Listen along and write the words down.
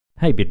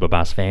Hey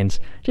Bidwabars fans,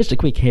 just a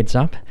quick heads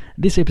up,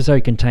 this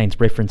episode contains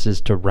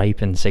references to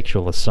rape and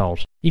sexual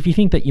assault. If you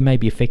think that you may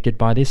be affected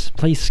by this,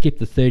 please skip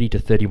the 30 to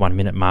 31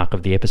 minute mark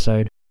of the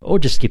episode, or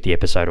just skip the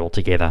episode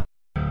altogether.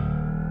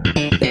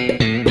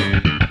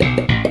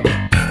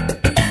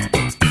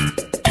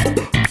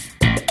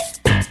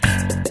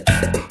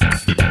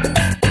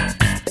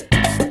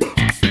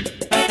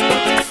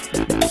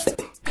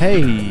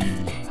 Hey!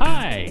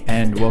 Hi!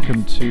 And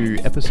welcome to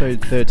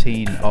episode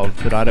 13 of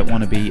But I Don't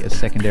Want to Be a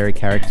Secondary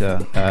Character,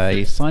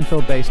 a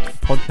Seinfeld-based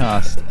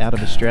podcast out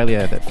of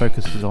Australia that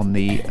focuses on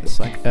the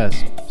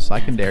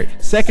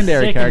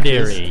secondary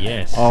characters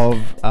yes. of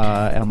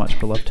our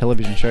much-beloved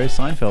television show,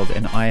 Seinfeld.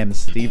 And I am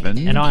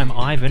Stephen. And I'm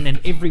Ivan, and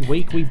every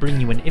week we bring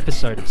you an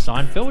episode of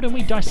Seinfeld and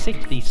we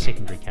dissect these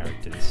secondary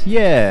characters.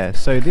 Yeah,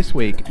 so this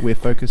week we're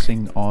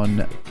focusing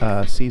on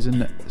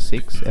Season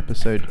 6,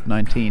 Episode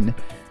 19,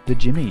 The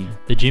Jimmy.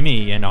 The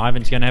Jimmy, and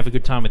Ivan's going to have a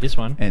good time with this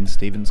one. And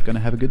Stephen's going to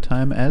have a good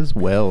time as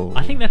well.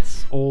 I think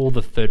that's all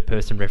the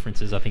third-person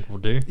references I think we'll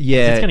do.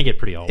 Yeah. It's going to get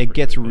pretty old. It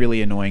gets quickly.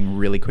 really annoying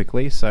really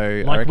quickly,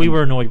 so... Like, we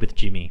were annoyed with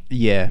Jimmy.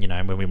 Yeah. You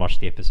know, when we watched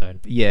the episode.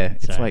 Yeah,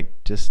 it's So-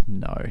 like, just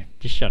no.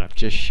 Just shut up.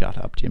 Just shut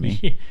up, Jimmy.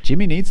 Yeah.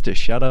 Jimmy needs to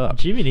shut up.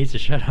 Jimmy needs to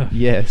shut up.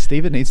 Yeah,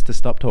 Stephen needs to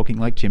stop talking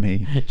like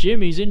Jimmy.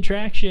 Jimmy's in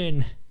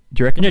traction.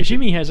 Do you reckon No, we should-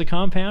 Jimmy has a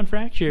compound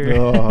fracture.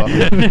 Oh.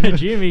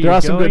 Jimmy There are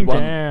is some going good ones.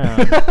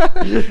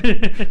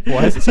 down.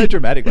 Why is it so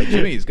dramatic? Like,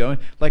 Jimmy's going...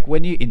 Like,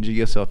 when you injure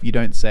yourself, you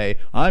don't say,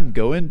 I'm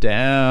going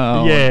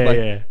down. Yeah, Like,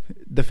 yeah.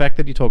 The fact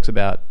that he talks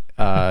about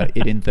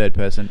it in third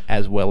person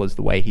as well as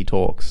the way he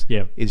talks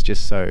Yeah. is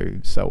just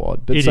so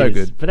odd. But It so is,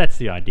 good. But that's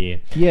the idea.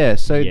 Yeah,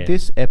 so Yeah.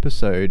 this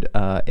episode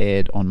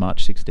aired on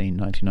March 16,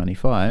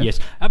 1995. Yes.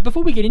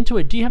 Before we get into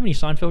it, do you have any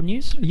Seinfeld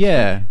news?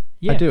 Yeah,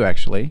 Yeah. I do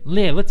actually.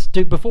 Yeah, let's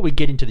do... Before we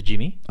get into the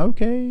Jimmy,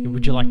 Okay.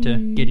 would you like to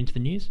get into the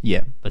news?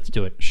 Yeah, Let's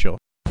do it. sure.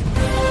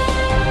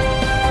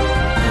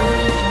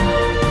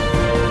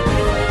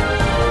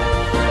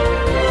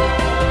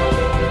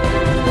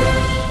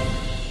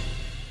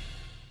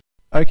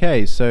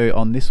 Okay, so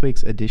on this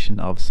week's edition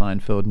of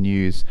Seinfeld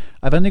News,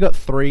 I've only got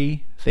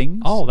 3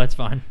 things. Oh, that's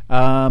fine.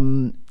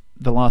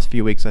 The last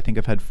few weeks, I think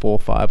I've had 4,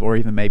 5, or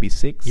even maybe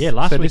 6. Yeah,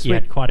 last So week this you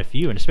had quite a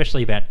few, and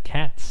especially about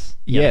cats.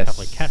 You had Yes. a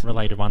couple of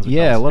cat-related ones. which I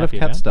Yeah, was a lot of happy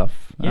cat about.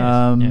 stuff.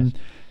 Yes, yes.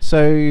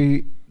 So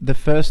the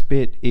first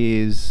bit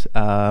is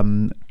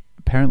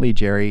apparently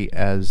Jerry,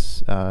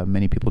 as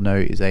many people know,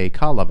 is a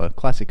car lover,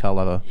 classic car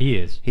lover. He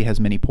is. He has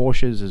many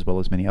Porsches as well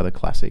as many other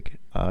classic,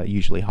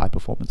 usually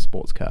high-performance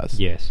sports cars.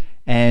 Yes.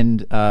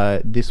 And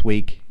this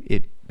week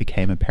it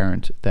became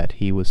apparent that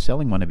he was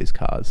selling one of his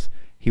cars.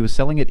 He was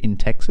selling it in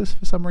Texas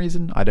for some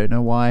reason. I don't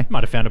know why.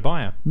 Might have found a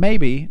buyer.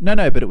 Maybe. No,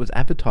 but it was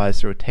advertised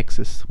through a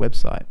Texas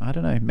website. I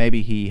don't know.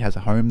 Maybe he has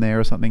a home there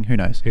or something. Who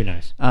knows? Who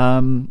knows?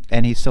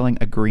 And he's selling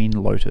a green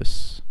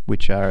Lotus,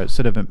 which are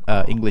sort of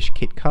English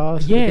kit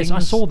cars. Yes, I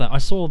saw that. I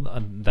saw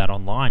that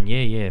online.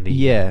 Yeah.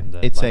 The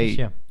It's Lotus,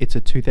 yeah. it's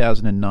a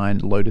 2009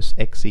 Lotus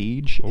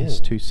Exige Ooh.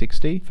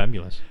 S260.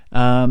 Fabulous.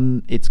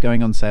 It's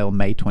going on sale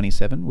May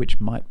 27, which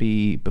might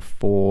be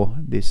before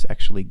this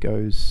actually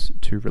goes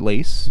to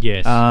release.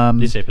 Yes.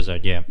 This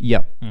episode, yeah.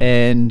 Yep.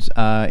 And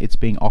it's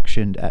being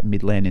auctioned at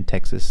Midland in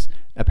Texas.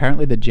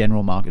 Apparently the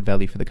general market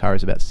value for the car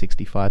is about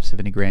 65,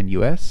 70 grand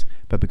US,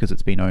 but because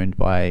it's been owned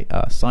by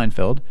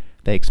Seinfeld,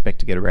 they expect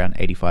to get around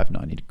 85,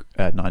 90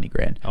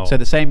 grand. Oh. So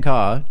the same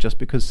car, just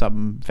because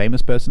some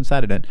famous person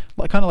sat in it,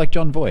 kind of like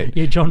John Voight.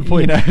 Yeah, John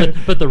Voight, You know?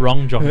 but the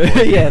wrong John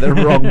Voight. Yeah, the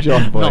wrong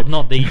John Voight.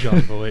 not the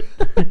John Voight.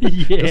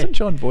 Yeah. Doesn't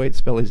John Voight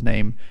spell his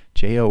name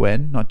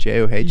Jon, not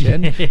John?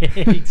 Yeah,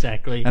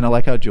 exactly. And I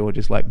like how George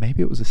is like,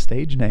 maybe it was a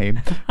stage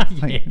name.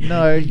 It's like, Yeah.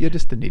 no, you're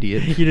just an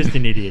idiot. You're just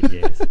an idiot,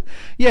 yes.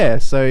 Yeah,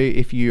 so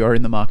if you are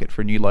in the market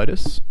for a new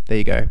Lotus, there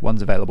you go.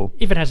 One's available.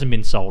 If it hasn't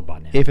been sold by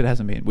now. If it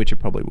hasn't been, which it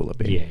probably will have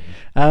been. Yeah.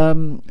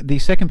 The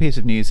second piece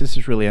of news, this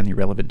is really only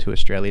relevant to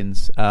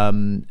Australians,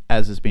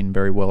 as has been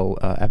very well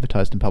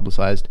advertised and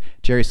publicised.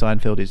 Jerry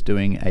Seinfeld is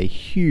doing a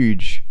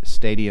huge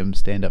stadium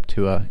stand-up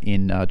tour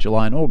in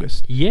July and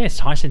August. Yes,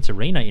 Hisense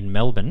Arena in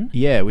Melbourne.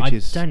 Yeah, which I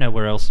is... don't know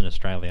where else in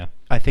Australia.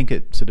 I think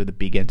it's sort of the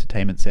big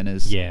entertainment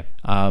centres. Yeah.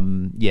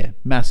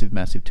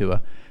 Massive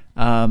tour.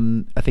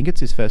 I think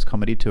it's his first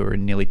comedy tour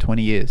in nearly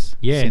 20 years.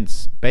 Yeah.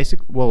 Since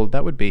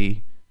that would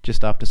be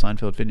just after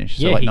Seinfeld finished.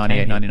 So Yeah, like he 98,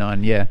 came here.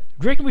 99, yeah. Do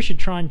you reckon we should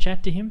try and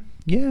chat to him?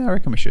 Yeah, I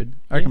reckon we should.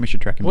 I reckon we should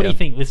track him What down. do you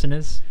think,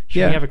 listeners? Should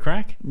Yeah. we have a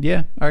crack?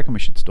 Yeah, I reckon we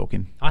should stalk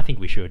him. I think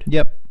we should.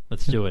 Yep.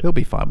 Let's do it. He'll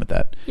be fine with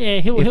that. Yeah,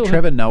 If he'll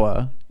Trevor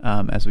Noah,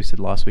 as we said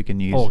last week in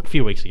news, Oh, a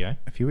few weeks ago.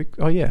 a few weeks,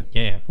 oh yeah,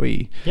 Yeah.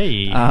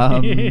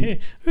 Yeah.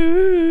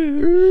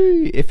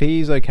 If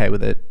he's okay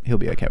with it, he'll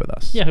be okay with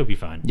us. Yeah, he'll be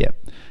fine. Yep.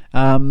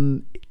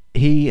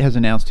 He has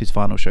announced his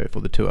final show for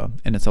the tour,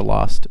 and it's a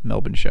last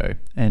Melbourne show,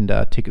 and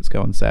tickets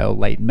go on sale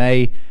late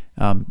May.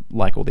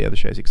 like all the other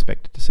shows,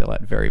 expected to sell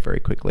out very, very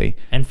quickly.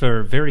 And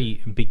for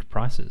very big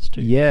prices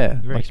too.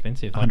 Yeah. Very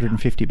expensive.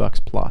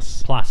 $150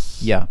 plus.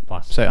 Plus. Yeah.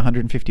 Plus. So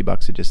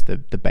 $150 are just the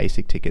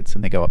basic tickets,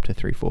 and they go up to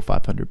 $300,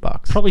 $400,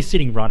 $500. Probably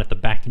sitting right at the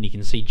back, and you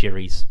can see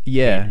Jerry's head.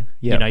 Yeah.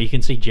 You know, you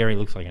can see Jerry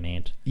looks like an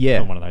ant.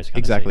 Yeah. On one of those kind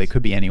exactly. of It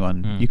could be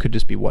anyone. You could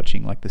just be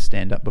watching like the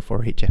stand-up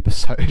before each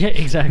episode. Yeah,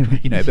 exactly.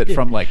 You know, but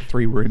from like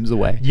 3 rooms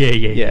away.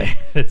 Yeah.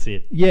 That's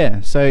it.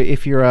 Yeah. So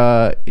if you're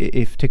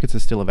if tickets are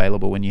still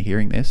available when you're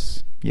hearing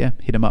this, yeah,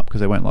 hit them up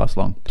because they won't last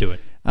long. Do it.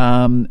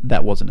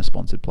 That wasn't a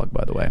sponsored plug,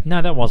 by the way.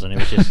 No, that wasn't. It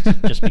was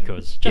just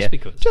because.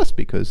 Just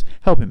because.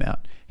 Help him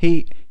out.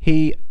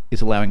 He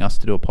is allowing us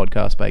to do a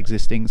podcast by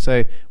existing,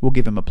 so we'll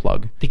give him a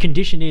plug. The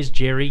condition is,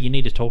 Jerry, you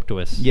need to talk to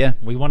us. Yeah.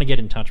 We want to get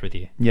in touch with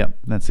you. Yeah,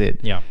 that's it.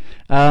 Yeah.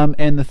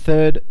 And the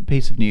third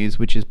piece of news,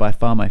 which is by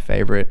far my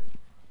favourite,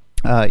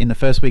 in the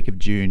first week of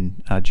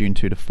June, June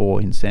 2 to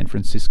 4 in San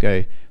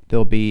Francisco,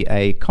 there'll be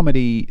a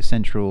Comedy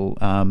Central,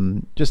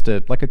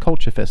 like a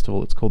culture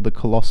festival. It's called the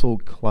Colossal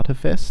Clutter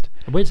Fest.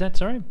 Where's that,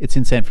 sorry? It's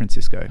in San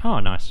Francisco. Oh,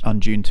 nice. On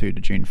June 2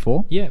 to June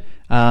 4. Yeah.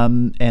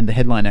 And the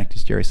headline act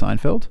is Jerry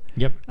Seinfeld.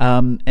 Yep.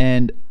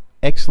 And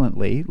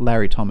excellently,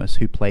 Larry Thomas,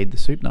 who played the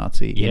Soup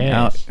Nazi,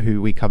 Yes.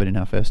 who we covered in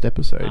our first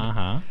episode,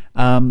 Uh-huh.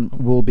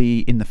 will be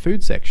in the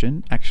food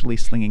section, actually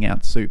slinging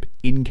out soup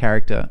in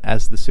character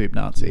as the Soup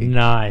Nazi.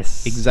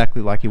 Nice.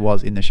 Exactly like he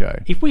was in the show.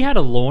 If we had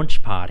a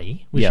launch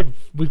party,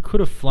 we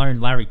could have flown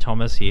Larry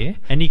Thomas here,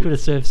 and he could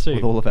have served soup.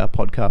 With all of our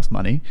podcast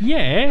money.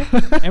 Yeah,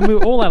 and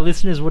all our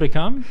listeners would have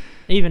come,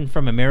 even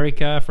from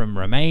America, from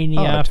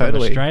Romania, from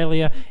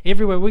Australia,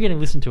 everywhere. We're getting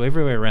listened to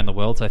everywhere around the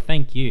world, so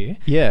thank you.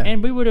 Yeah.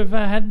 And we would have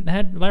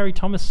had Larry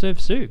Thomas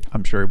serve soup.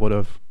 I'm sure he would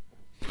have.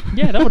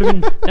 Yeah, that would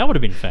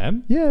have been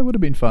fab. Yeah, it would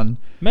have been fun.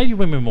 Maybe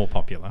when we're more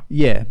popular.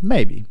 Yeah,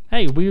 maybe.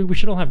 Hey, we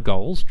should all have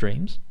goals,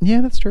 dreams. Yeah,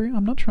 that's true.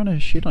 I'm not trying to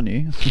shit on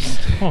you.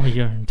 Oh,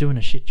 you're doing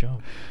a shit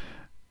job.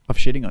 Of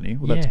shitting on you?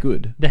 Well, that's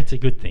good. That's a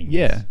good thing. Yeah.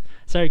 Yes.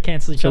 So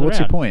cancel each So other what's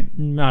out. your point?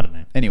 I don't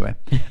know. Anyway,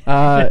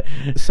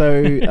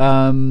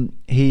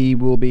 he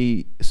will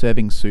be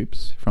serving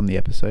soups from the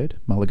episode: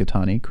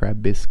 mulligatawny,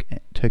 crab bisque,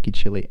 turkey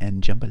chili,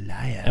 and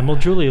jambalaya. And will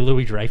Julia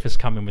Louis-Dreyfus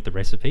come in with the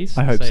recipes?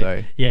 I hope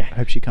so. Yeah. I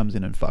hope she comes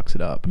in and fucks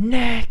it up.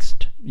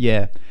 Next.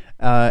 Yeah.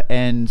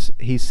 And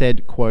he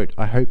said, quote,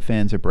 "I hope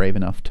fans are brave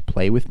enough to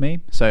play with me."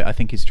 So I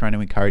think he's trying to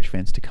encourage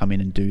fans to come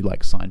in and do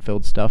like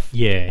Seinfeld stuff.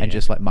 And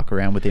just like muck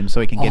around with him so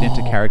he can get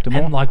into character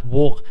more. And like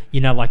walk,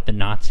 like the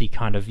Nazi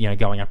kind of,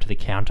 going up to the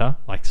counter,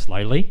 like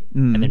slowly,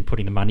 and then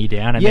putting the money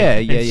down and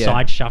then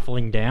side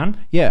shuffling down.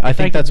 Yeah, I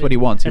think that's what he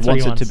wants. He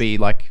wants it to be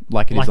like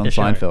it is on the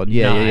show. Seinfeld.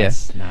 Yeah.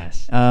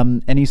 Nice.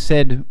 And he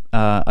said,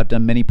 "I've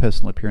done many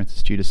personal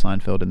appearances due to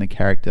Seinfeld and the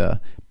character,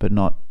 but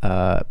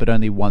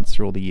only once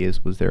through all the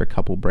years was there a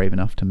couple brave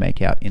enough to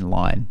make out in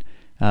line."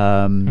 So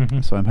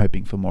I'm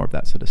hoping for more of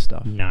that sort of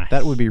stuff. Nice.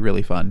 That would be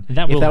really fun. If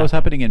that was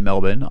happening in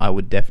Melbourne, I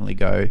would definitely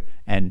go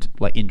and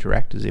like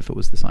interact as if it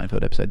was the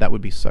Seinfeld episode. That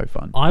would be so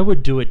fun. I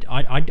would do it.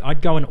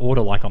 I'd go and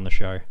order like on the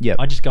show. Yep.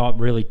 I'd just go up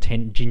really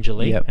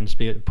gingerly and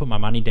just put my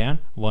money down.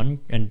 One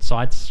and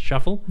side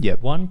shuffle.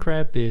 Yep. One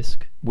crab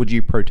bisque. Would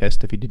you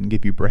protest if he didn't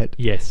give you bread?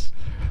 Yes.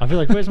 I'd be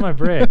like, "Where's my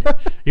bread?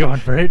 You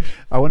want bread?"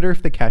 I wonder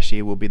if the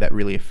cashier will be that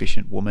really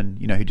efficient woman,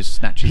 who just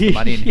snatches the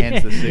money and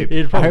hands the soup.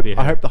 It'd probably be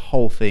her. I hope the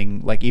whole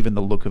thing, like even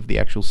the look of the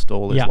actual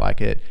stall is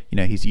like it.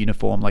 His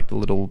uniform, like the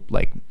little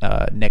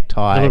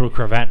necktie. The little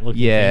cravat looking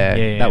thing.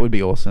 Yeah, that would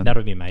be awesome. That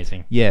would be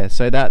amazing. Yeah,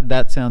 so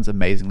that sounds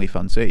amazingly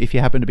fun. So if you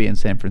happen to be in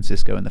San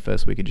Francisco in the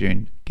first week of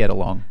June, get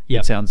along.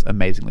 Yep. It sounds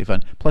amazingly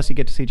fun. Plus you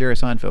get to see Jerry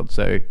Seinfeld,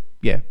 so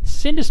yeah.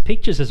 Send us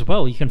pictures as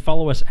well. You can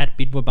follow us at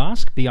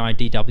Bidwabask,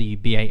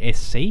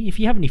 BIDWBASC. If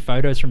you have any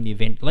photos from the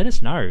event, let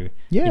us know.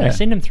 Yeah.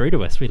 Send them through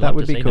to us. We'd That love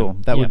would to be see cool.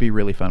 them. That would be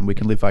really fun. We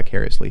can live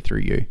vicariously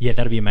through you. Yeah,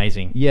 that'd be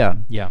amazing. Yeah.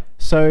 Yeah.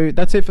 So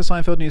that's it for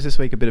Seinfeld news this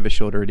week. A bit of a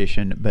shorter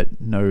edition,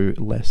 but no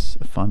less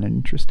fun and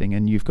interesting.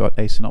 And you've got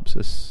a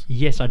synopsis.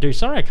 Yes, I do.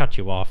 Sorry I cut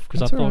you off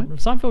because I That's all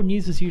thought Seinfeld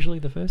news is usually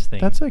the first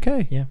thing. That's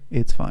okay. Yeah.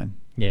 It's fine.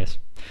 Yes.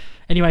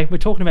 Anyway, we're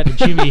talking about the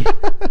Jimmy...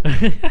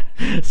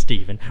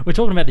 Stephen. We're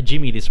talking about the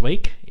Jimmy this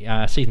week,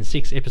 Season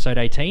 6, Episode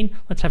 18.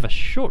 Let's have a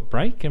short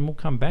break and we'll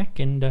come back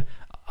and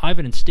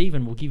Ivan and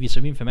Stephen will give you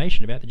some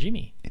information about the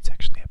Jimmy. It's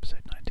actually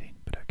Episode 19,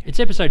 but okay. It's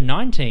Episode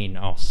 19.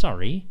 Oh,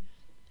 sorry.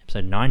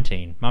 Episode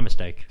 19. My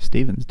mistake.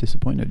 Stephen's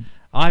disappointed.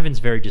 Ivan's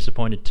very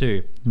disappointed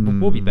too. But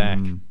we'll be back.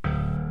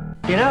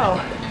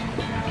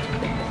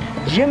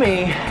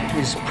 Jimmy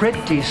is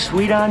pretty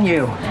sweet on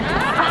you.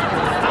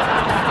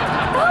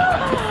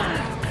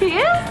 He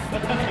is?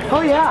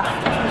 Oh,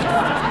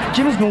 yeah.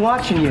 Jimmy's been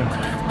watching you.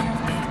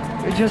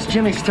 You're just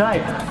Jimmy's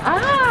type.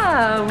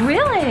 Ah,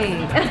 really?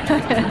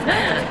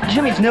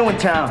 Jimmy's new in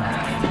town.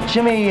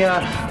 Jimmy,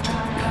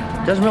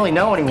 doesn't really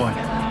know anyone.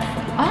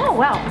 Oh,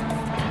 well,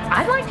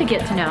 I'd like to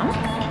get to know.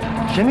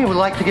 Jimmy would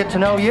like to get to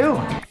know you.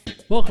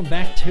 Welcome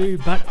back to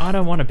But I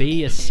Don't Want to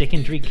Be a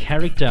Secondary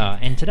Character,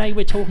 and today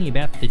we're talking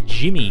about the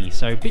Jimmy.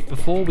 So a bit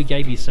before we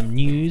gave you some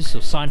news, or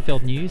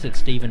Seinfeld news, that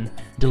Stephen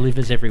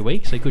delivers every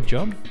week, so good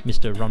job,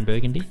 Mr. Ron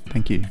Burgundy.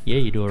 Thank you. Yeah,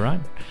 you do alright.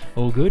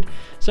 All good.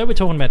 So we're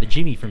talking about the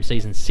Jimmy from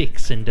season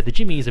 6, and the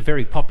Jimmy is a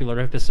very popular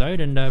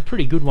episode and a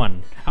pretty good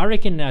one. I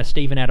reckon,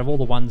 Stephen, out of all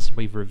the ones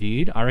we've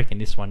reviewed, I reckon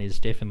this one is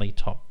definitely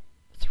top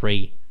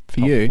 3. For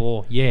top you?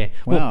 4, yeah.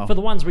 Wow. Well, for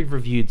the ones we've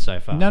reviewed so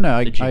far. No,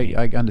 the Jimmy.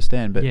 I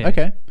understand, but Yeah.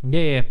 okay.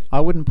 Yeah. I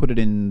wouldn't put it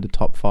in the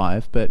top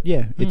 5, but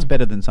yeah, it's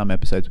better than some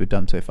episodes we've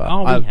done so far. Oh,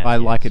 we have, I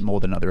like yes. it more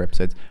than other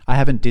episodes. I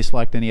haven't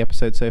disliked any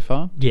episodes so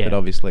far, Yeah. but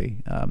obviously,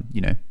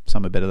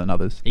 some are better than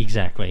others.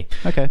 Exactly.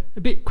 Okay.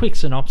 A bit quick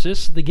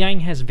synopsis. The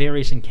gang has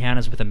various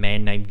encounters with a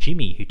man named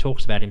Jimmy who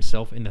talks about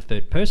himself in the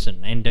third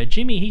person. And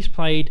Jimmy, he's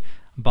played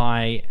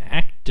by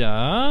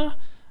actor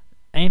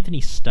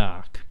Anthony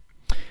Stark.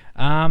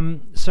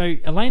 So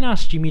Elaine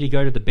asks Jimmy to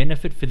go to the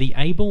Benefit for the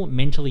Able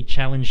Mentally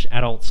Challenged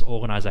Adults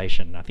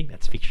organisation. I think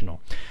that's fictional.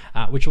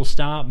 Which will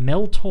star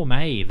Mel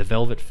Torme, the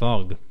Velvet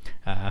Fog,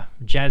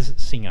 jazz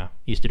singer.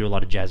 He used to do a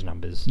lot of jazz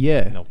numbers.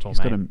 Yeah, Mel Torme. he's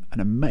got an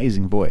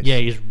amazing voice.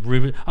 Yeah,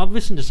 I've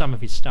listened to some of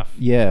his stuff.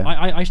 Yeah.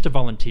 I used to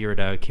volunteer at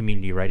a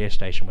community radio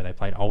station where they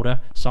played older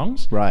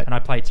songs. Right. And I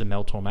played some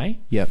Mel Torme.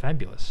 Yep.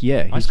 Fabulous.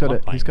 Yeah, I used to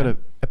love playing that.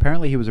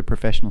 apparently he was a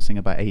professional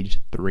singer by age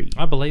 3.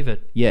 I believe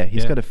it. Yeah,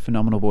 he's got a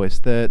phenomenal voice.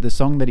 The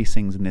song that he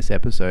sings in this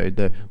episode,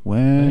 the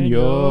When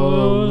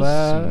You're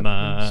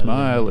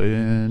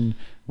Smiling,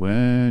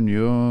 When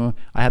You're...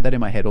 I had that in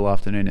my head all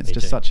afternoon. It's Me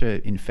just too. such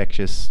an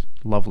infectious,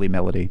 lovely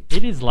melody.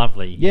 It is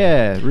lovely.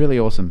 Yeah, really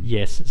awesome.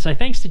 Yes. So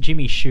thanks to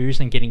Jimmy's shoes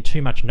and getting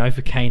too much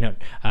Novocaine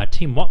at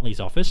Tim Watley's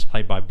office,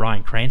 played by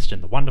Bryan Cranston,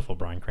 the wonderful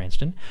Bryan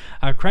Cranston,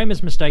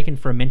 Kramer's mistaken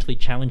for a mentally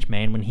challenged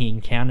man when he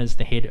encounters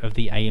the head of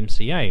the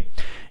AMCA.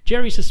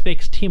 Jerry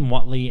suspects Tim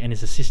Watley and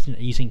his assistant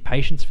are using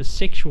patients for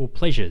sexual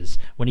pleasures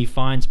when he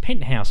finds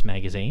Penthouse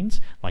magazines,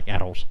 like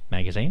adult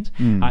magazines,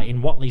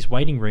 in Watley's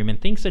waiting room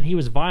and thinks that he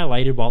was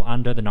violated while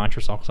under the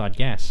nitrous oxide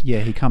gas.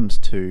 Yeah, he comes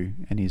to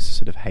and he's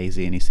sort of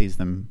hazy and he sees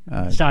them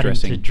Starting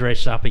dressing. to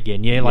dress up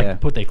again,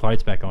 put their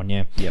clothes back on,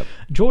 yeah. Yep.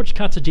 George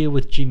cuts a deal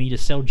with Jimmy to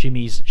sell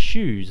Jimmy's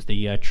shoes,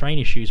 the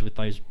trainer shoes with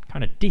those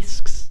kind of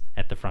discs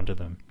at the front of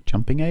them.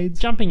 Jumping aids?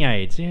 Jumping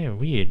aids, yeah,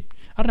 weird.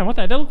 I don't know what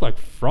they look like.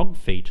 Frog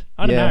feet.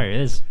 I don't Yeah.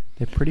 know.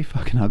 They're pretty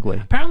fucking ugly.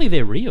 Apparently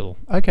they're real.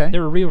 Okay.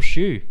 They're a real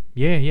shoe.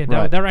 Yeah.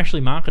 Right. They were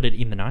actually marketed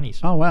in the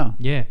 90s. Oh, wow.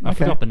 Yeah, I Okay.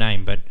 forgot the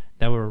name, but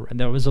that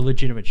was a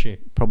legitimate shoe.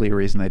 Probably a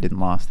reason they didn't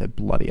last. They're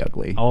bloody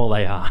ugly. Oh,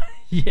 they are.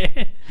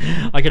 Yeah.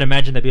 I can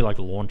imagine they'd be like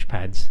launch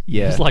pads.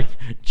 Yeah. Just like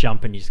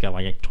jump and you just go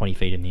like 20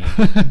 feet in the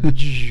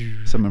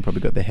air. Someone probably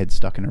got their head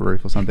stuck in a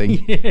roof or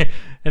something. Yeah.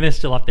 And they're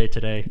still up there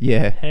today.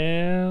 Yeah.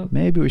 Help.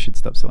 Maybe we should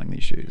stop selling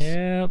these shoes.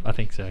 Yep, I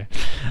think so.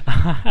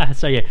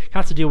 So yeah,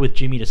 cuts a deal with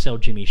Jimmy to sell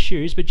Jimmy's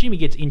shoes, but Jimmy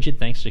gets injured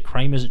thanks to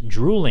Kramer's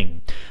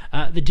drooling.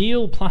 The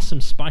deal plus some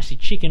spicy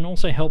chicken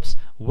also helps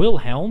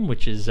Wilhelm,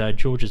 which is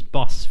George's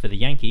boss for the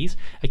Yankees,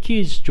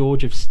 accuse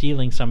George of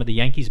stealing some of the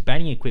Yankees'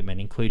 batting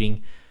equipment,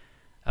 including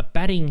a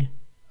batting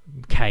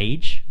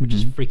cage, which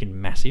is freaking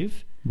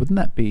massive, Wouldn't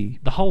that be...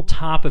 the whole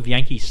tarp of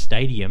Yankee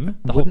Stadium,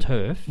 the whole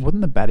turf. Wouldn't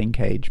the batting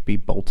cage be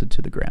bolted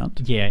to the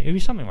ground? Yeah, it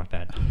was something like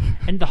that.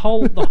 And the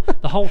whole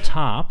the whole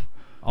tarp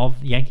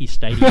of Yankee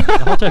Stadium, the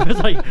whole time was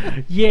like,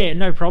 yeah,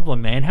 no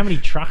problem, man. How many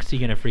trucks are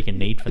you going to freaking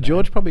need for that?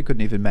 George probably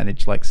couldn't even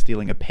manage like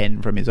stealing a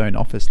pen from his own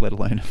office, let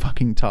alone a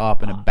fucking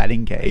tarp and a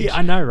batting cage. Yeah,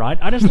 I know, right?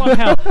 I just love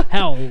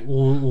how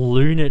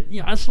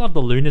I just love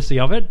the lunacy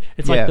of it.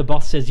 It's Yeah. like the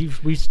boss says,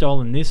 we've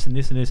stolen this and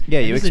this and this. Yeah,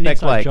 and you this is an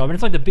expect, inside like- job. And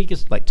it's like the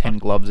biggest... Like 10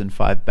 gloves and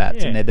 5 bats,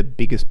 Yeah. and they're the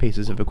biggest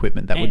pieces of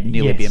equipment that would And-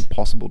 nearly be yes.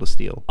 impossible to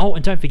steal. Oh,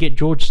 and don't forget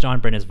George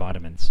Steinbrenner's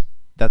vitamins.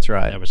 That's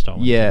right. That were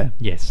stolen. Yeah.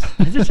 Yes.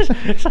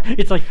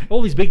 It's like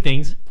all these big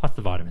things plus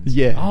the vitamins.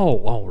 Yeah.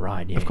 Oh,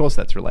 right. Yeah. Of course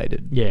that's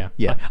related. Yeah.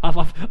 Yeah. I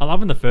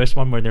love in the first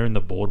one when they're in the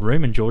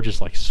boardroom and George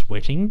is like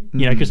sweating,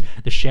 because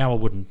the shower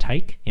wouldn't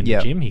take in the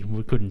Yep. gym. He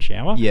couldn't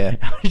shower. Yeah.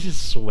 He's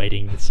just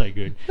sweating. It's so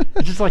good.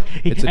 It's just like...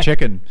 It's a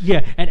chicken.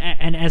 Yeah.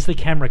 And as the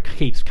camera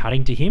keeps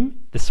cutting to him,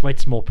 the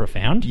sweat's more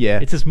profound. Yeah.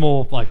 It's just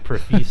more like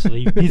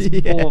profusely. He's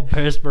Yeah. more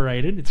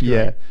perspirated. It's great.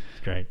 Yeah.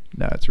 It's great.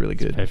 No, it's really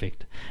good.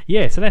 Perfect.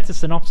 Yeah, so that's a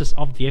synopsis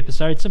of the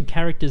episode. Some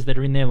characters that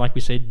are in there, like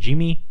we said,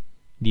 Jimmy,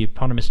 the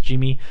eponymous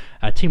Jimmy,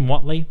 Tim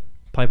Watley,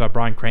 played by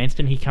Bryan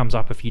Cranston. He comes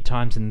up a few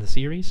times in the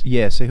series.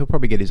 Yeah, so he'll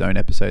probably get his own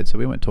episode, so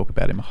we won't talk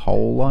about him a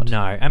whole lot.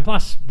 No, and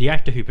plus the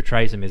actor who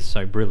portrays him is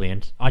so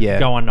brilliant. I Yeah.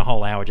 could go on a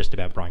whole hour just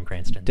about Bryan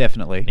Cranston.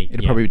 Definitely.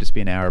 It'd Yeah. probably just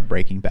be an hour of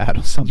Breaking Bad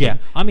or something. Yeah,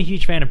 I'm a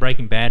huge fan of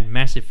Breaking Bad,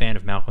 massive fan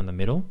of Malcolm in the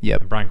Middle.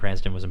 Yep. And Bryan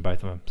Cranston was in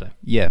both of them, so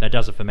Yeah. that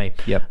does it for me.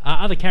 Yep.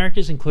 Other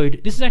characters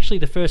include, this is actually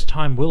the first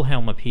time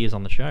Wilhelm appears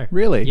on the show.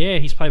 Really? Yeah,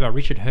 he's played by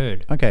Richard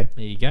Hurd. Okay.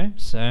 There you go.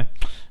 So,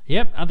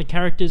 yep, other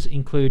characters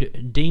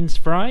include Deans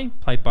Fry,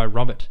 played by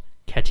Robert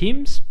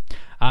Katims.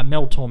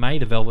 Mel Torme,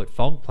 the Velvet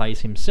Fog, plays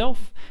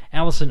himself.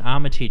 Alison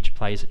Armitage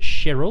plays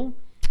Cheryl.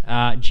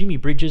 Jimmy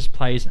Bridges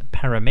plays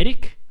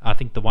paramedic. I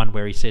think the one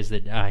where he says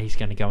that he's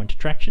going to go into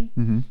traction.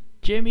 Mm-hmm.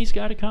 Jimmy's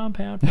got a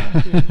compound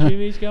fracture.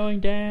 Jimmy's going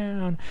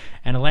down.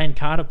 And Alan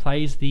Carter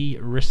plays the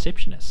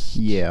receptionist.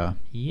 Yeah.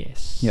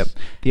 Yes. Yep.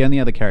 The only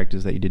other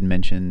characters that you didn't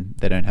mention,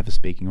 they don't have a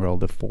speaking role.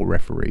 The 4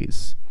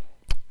 referees.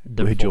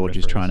 The who 4 George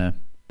is referees. trying to...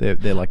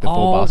 They're like the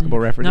 4 basketball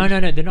referees. No,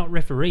 they're not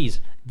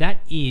referees. That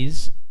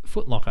is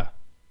Foot Locker.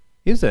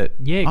 Is it?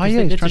 Yeah, oh, because yeah,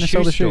 he's that's trying a to shoe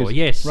sell the store. shoes.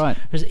 Yes, Right.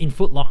 'Cause in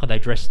Foot Locker they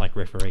dress like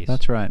referees.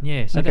 That's right.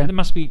 Yeah, so Okay. there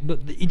must be. Look,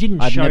 it didn't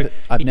show.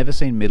 I've never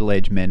seen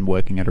middle-aged men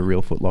working at a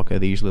real Foot Locker.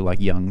 They're usually like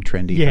young,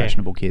 trendy,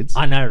 fashionable kids.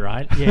 I know,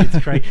 right? Yeah, it's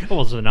crazy.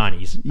 Well, it was the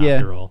 90s, yeah.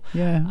 after all.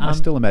 Yeah, I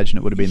still imagine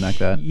it would have been like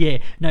that. Yeah,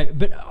 no,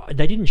 but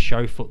they didn't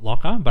show Foot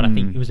Locker, but I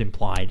think it was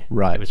implied.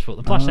 Right. It was Foot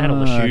Locker. Plus, they had all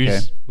the shoes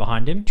okay.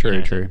 behind him. True, you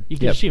know, true. so you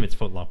can Yep. assume it's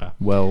Foot Locker.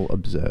 Well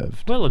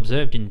observed. Well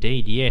observed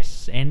indeed,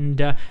 yes. And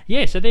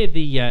so they're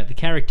the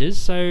characters.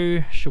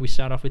 So, shall we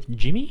start off with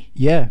Jimmy?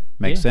 Yeah,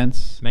 makes Yeah.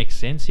 sense. Makes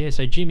sense, yeah.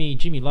 So Jimmy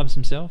loves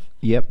himself.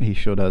 Yep, he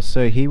sure does.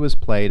 So he was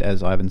played,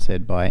 as Ivan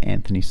said, by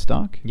Anthony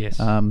Stark. Yes.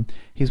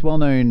 He's well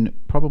known,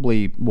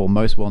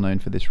 most well known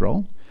for this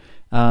role.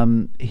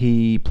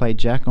 He played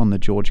Jack on the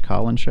George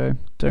Carlin show.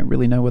 Don't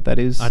really know what that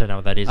is. I don't know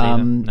what that is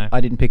either. No.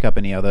 I didn't pick up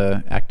any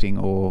other acting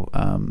or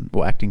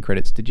acting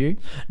credits. Did you?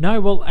 No,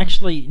 well,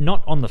 actually,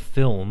 not on the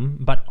film,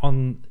 but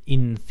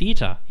in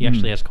theatre. He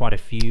actually has quite a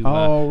few.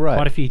 Oh, right.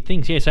 Quite a few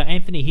things. Yeah. So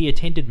Anthony, he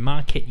attended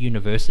Marquette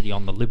University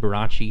on the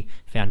Liberace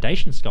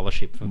Foundation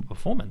Scholarship for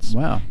Performance.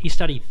 Wow. He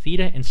studied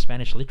theatre and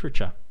Spanish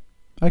literature.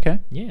 Okay.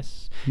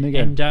 Yes. There you go.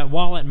 And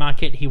while at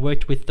Marquette, he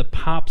worked with the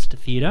Pabst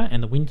Theatre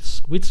and the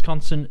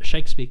Wisconsin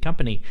Shakespeare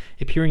Company,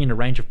 appearing in a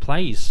range of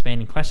plays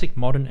spanning classic,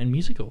 modern, and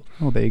musical.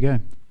 Oh, there you go.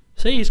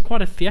 So he has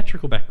quite a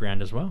theatrical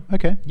background as well.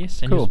 Okay.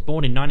 Yes, and cool. he was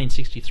born in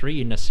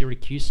 1963 in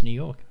Syracuse, New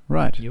York,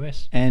 Right.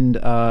 US. And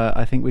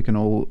I think we can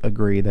all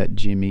agree that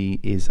Jimmy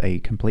is a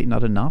complete and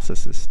utter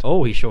narcissist.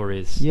 Oh, he sure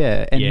is.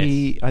 Yeah, and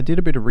Yes. I did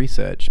a bit of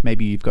research.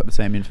 Maybe you've got the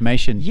same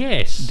information.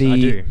 Yes, I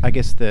do. I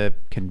guess the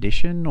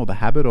condition or the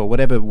habit or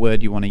whatever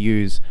word you want to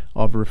use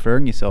of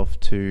referring to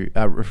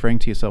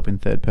yourself in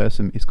third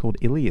person is called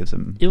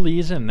Iliism.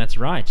 Iliism, that's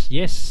right.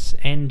 Yes,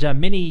 and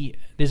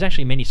there's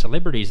actually many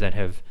celebrities that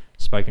have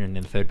spoken in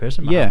the third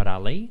person. Yeah. Muhammad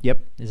Ali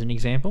Yep. is an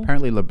example.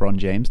 Apparently LeBron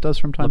James does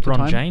from time to time.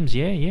 LeBron James,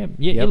 yeah. Yep.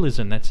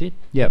 Iliism, that's it.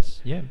 Yep.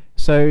 Yes, yeah.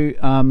 So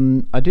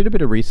I did a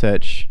bit of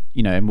research,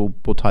 and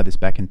we'll tie this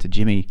back into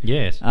Jimmy.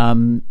 Yes.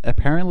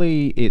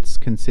 Apparently it's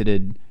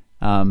considered,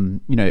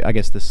 I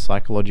guess the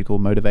psychological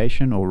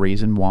motivation or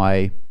reason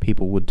why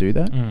people would do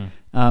that.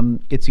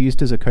 It's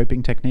used as a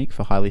coping technique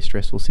for highly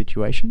stressful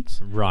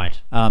situations.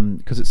 Right.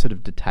 Because it sort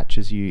of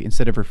detaches you,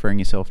 instead of referring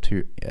yourself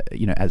to,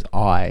 as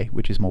I,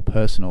 which is more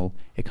personal,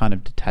 it kind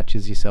of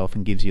detaches yourself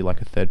and gives you like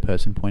a third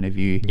person point of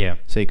view. Yeah.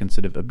 So you can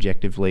sort of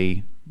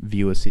objectively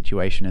view a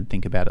situation and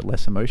think about it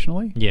less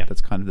emotionally. Yeah.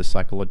 That's kind of the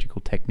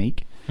psychological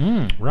technique.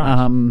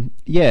 Right.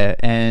 Yeah,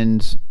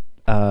 and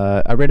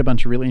I read a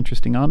bunch of really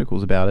interesting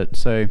articles about it.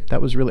 So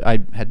that was really, I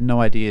had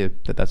no idea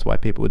that that's why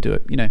people would do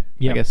it. I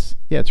Yep. guess,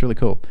 yeah, it's really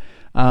cool.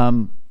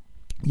 And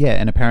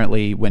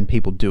apparently when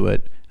people do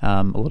it,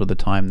 a lot of the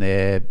time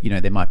they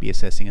might be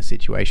assessing a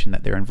situation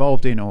that they're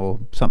involved in or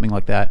something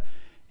like that,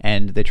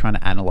 and they're trying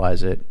to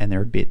analyze it, and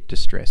they're a bit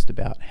distressed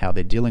about how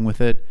they're dealing with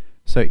it.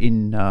 So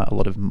in a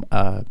lot of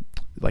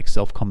like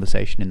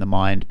self-conversation in the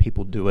mind,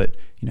 people do it,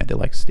 they're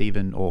like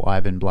Stephen or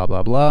Ivan, blah,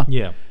 blah, blah.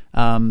 Yeah.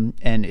 And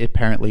it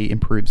apparently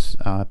improves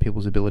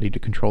people's ability to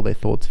control their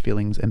thoughts,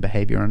 feelings, and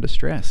behavior under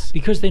stress.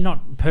 Because they're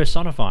not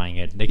personifying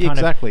it. They're kind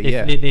Exactly, of,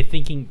 yeah. They're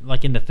thinking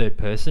like in the third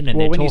person, and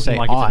Well, they're when talking you say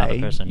like it's another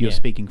person. you're yeah.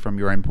 speaking from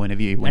your own point of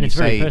view. When And you it's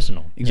very say,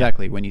 personal, yeah.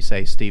 Exactly. When you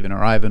say Stephen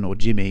or Ivan or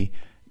Jimmy,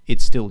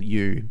 it's still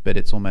you, but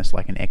it's almost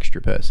like an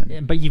extra person.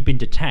 Yeah, but you've been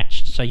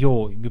detached, so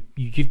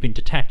you've been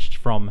detached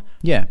from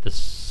Yeah. the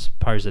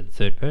supposed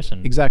third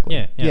person.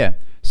 Exactly. Yeah.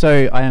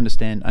 So I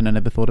understand, and I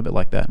never thought of it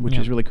like that, which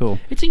Yeah. is really cool.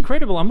 It's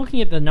incredible. I'm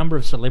looking at the number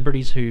of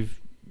celebrities who've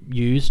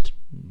used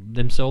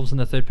themselves in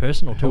the third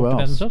person or talked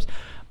about else? themselves.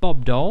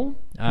 Bob Dole,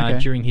 Okay.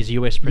 during his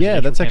US presidential Yeah,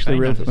 that's actually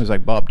campaign. real. It was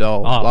like Bob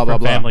Dole, blah, blah, from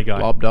blah. Family Guy.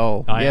 Bob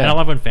Dole. And I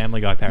love when Family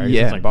Guy parodies.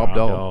 Yeah, It's like Bob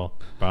Dole.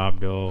 Bob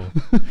Dole.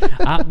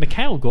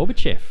 Mikhail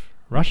Gorbachev,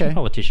 Russian Okay.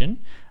 politician.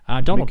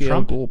 Donald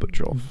Mikhail Trump.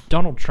 Gorbachev.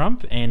 Donald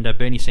Trump and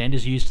Bernie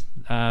Sanders used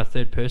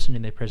third person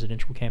in their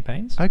presidential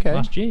campaigns Okay.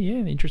 last year.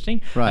 Yeah,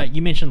 interesting. Right.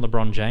 You mentioned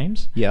LeBron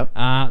James. Yep.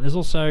 There's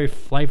also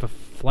Flavor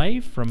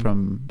Flav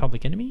from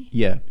Public Enemy.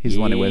 Yeah, he's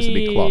the one who wears the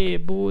big clock. Yeah,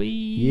 boy.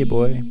 Yeah,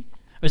 boy.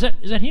 Is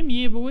that him?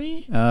 Yeah,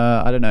 boy.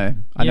 I don't know.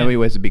 I know Yeah. he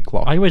wears a big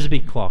clock. Oh, he wears a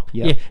big clock.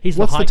 Yeah. Yeah, he's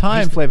What's the hype-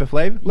 time, he's Flavor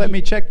Flav? Let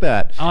me check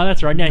that. Oh,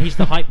 that's right. No, he's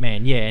the hype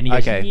man. Yeah, and he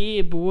goes, Okay.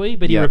 "Yeah, boy,"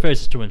 but he Yeah.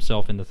 refers to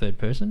himself in the third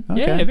person.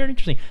 Okay. Yeah, very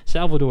interesting.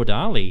 Salvador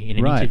Dali, in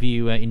an Right.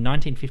 interview in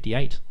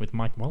 1958 with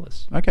Mike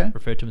Wallace, Okay.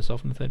 referred to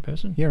himself in the third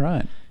person. Yeah,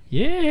 right.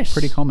 Yes.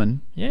 Pretty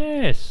common.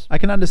 Yes. I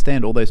can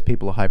understand all those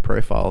people are high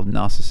profile.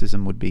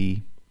 Narcissism would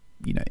be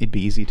it'd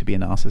be easy to be a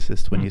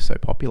narcissist when you're so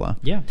popular.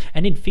 Yeah,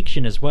 and in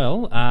fiction as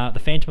well, the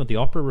Phantom of the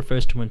Opera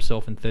refers to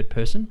himself in third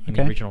person in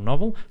the original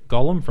novel.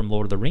 Gollum from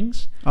Lord of the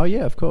Rings. Oh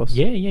yeah, of course.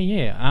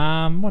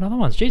 Yeah. What other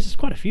ones? Jesus,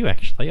 quite a few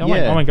actually. I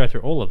won't go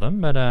through all of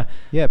them, but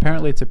yeah,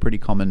 apparently it's a pretty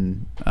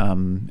common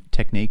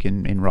technique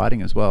in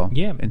writing as well.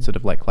 Yeah, in sort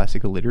of like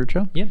classical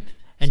literature. Yeah.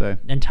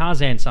 And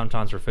Tarzan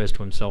sometimes refers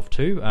to himself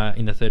too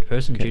in the third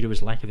person due to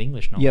his lack of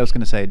English knowledge. Yeah, I was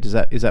going to say,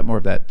 is that more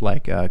of that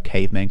like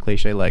caveman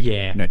cliche, like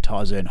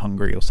Tarzan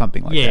hungry or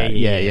something like that?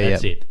 Yeah,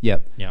 that's it.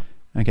 Yep. Yeah.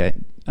 Okay.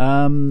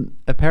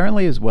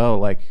 Apparently as well,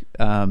 like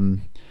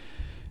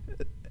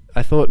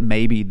I thought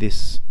maybe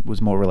this was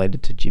more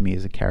related to Jimmy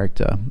as a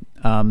character.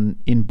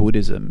 In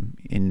Buddhism,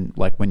 in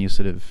like when you're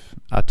sort of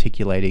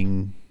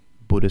articulating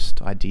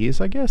Buddhist ideas,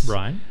 I guess.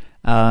 Right.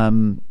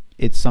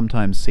 It's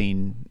sometimes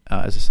seen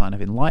as a sign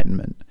of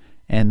enlightenment.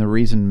 And the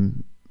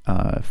reason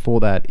for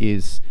that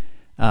is,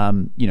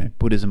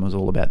 Buddhism was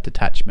all about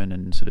detachment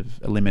and sort of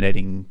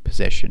eliminating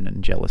possession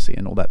and jealousy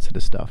and all that sort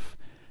of stuff.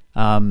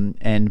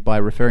 And by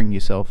referring to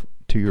yourself,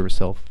 I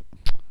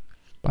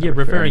get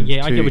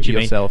what you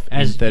mean.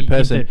 As third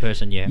person. In third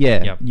person, I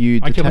get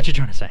what you're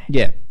trying to say.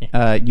 Yeah.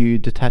 You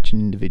detach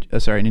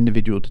an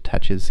individual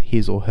detaches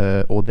his or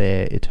her or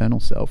their eternal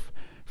self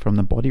from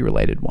the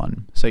body-related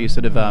one. So you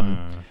sort of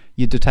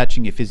you're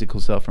detaching your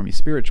physical self from your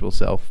spiritual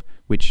self,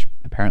 which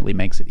apparently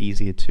makes it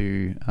easier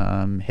to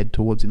head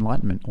towards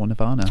enlightenment or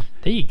nirvana.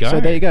 There you go.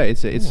 So there you go.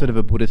 It's sort of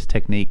a Buddhist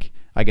technique,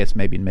 I guess,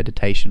 maybe in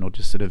meditation or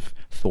just sort of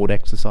thought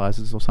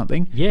exercises or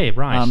something. Yeah,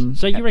 right.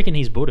 So you reckon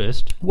he's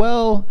Buddhist?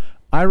 Well,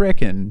 I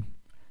reckon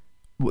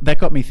that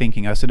got me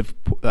thinking. I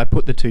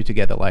put the two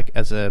together, like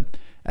as a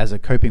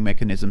coping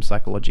mechanism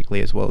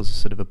psychologically, as well as a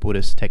sort of a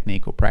Buddhist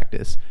technique or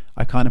practice.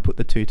 I kind of put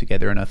the two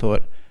together, and I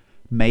thought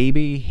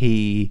maybe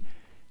he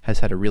has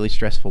had a really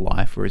stressful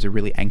life or is a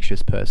really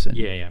anxious person.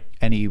 Yeah.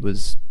 And he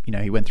was,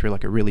 he went through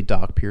like a really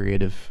dark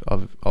period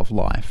of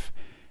life,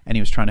 and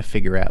he was trying to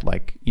figure out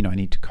like, I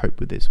need to cope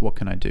with this. What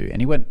can I do?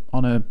 And he went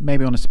on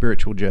a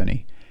spiritual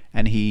journey,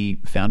 and he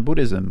found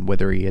Buddhism,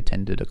 whether he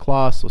attended a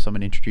class or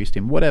someone introduced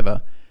him,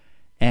 whatever.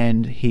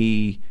 And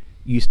he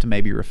used to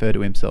maybe refer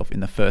to himself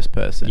in the first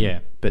person. Yeah.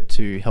 But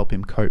to help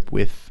him cope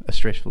with a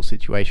stressful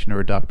situation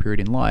or a dark period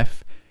in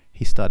life,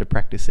 he started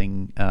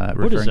practicing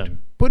Buddhism.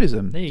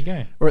 There you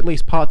go. Or at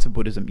least parts of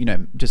Buddhism,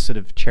 just sort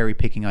of cherry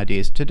picking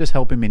ideas to just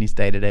help him in his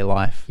day-to-day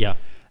life. Yeah.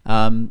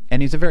 And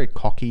he's a very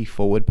cocky,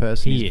 forward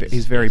person.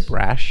 He's very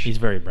brash. He's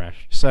very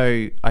brash.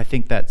 So I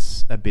think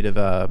that's a bit of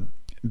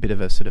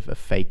a sort of a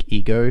fake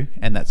ego,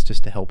 and that's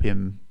just to help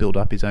him build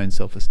up his own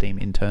self-esteem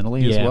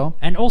internally as well.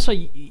 And also,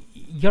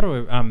 you got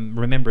to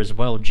remember as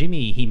well,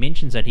 Jimmy, he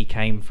mentions that he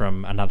came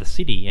from another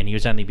city and he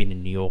was only been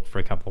in New York for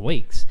a couple of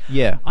weeks.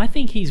 Yeah. I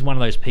think he's one of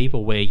those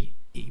people where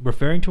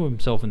referring to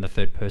himself in the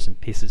third person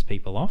pisses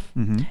people off.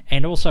 Mm-hmm.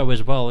 And also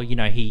as well,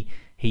 he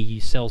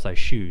sells those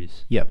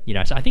shoes. Yep.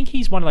 So I think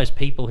he's one of those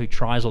people who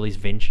tries all these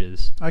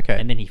ventures. Okay.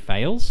 And then he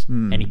fails,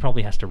 and he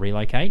probably has to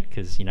relocate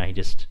because, he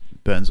just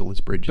burns all his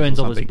bridges.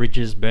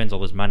 Burns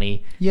all his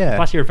money. Yeah.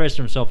 Plus, he refers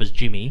to himself as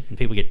Jimmy, and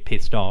people get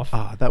pissed off.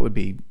 That would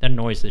be... That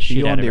annoys the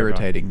shit out of everyone.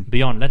 irritating.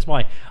 Beyond. That's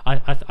why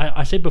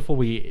I said before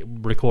we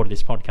recorded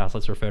this podcast,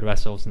 let's refer to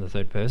ourselves in the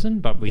third person,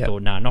 but we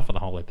thought, not for the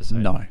whole episode.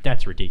 No.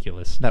 That's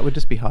ridiculous. That would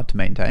just be hard to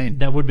maintain.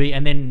 That would be,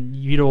 and then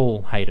you'd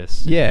all hate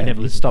us. Yeah,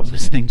 you'd stop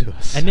listening to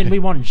us. And then we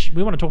want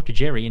to talk to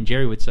Jerry, and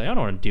Jerry would say, I don't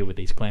want to deal with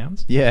these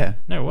clowns. Yeah.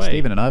 No way.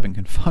 Stephen and Ivan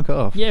can fuck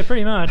off. Yeah,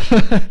 pretty much.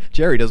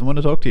 Jerry doesn't want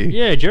to talk to you.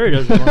 Yeah, Jerry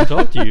doesn't want to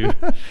talk to you.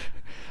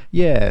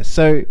 Yeah,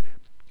 so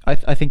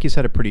I think he's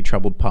had a pretty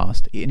troubled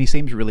past, and he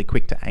seems really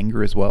quick to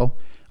anger as well.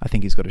 I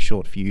think he's got a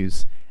short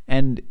fuse.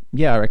 And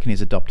yeah, I reckon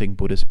he's adopting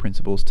Buddhist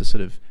principles to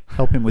sort of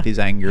help him with his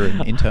anger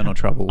and internal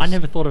troubles. I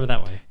never thought of it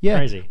that way. Yeah.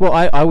 Crazy. Well,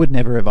 I would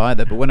never have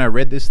either, but when I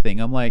read this thing,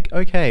 I'm like,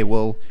 okay,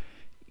 well,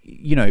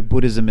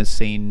 Buddhism is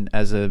seen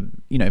as a,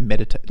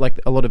 like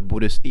a lot of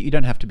Buddhists, you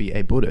don't have to be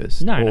a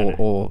Buddhist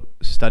or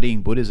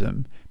studying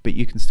Buddhism, but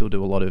you can still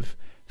do a lot of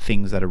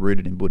things that are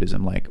rooted in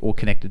Buddhism, or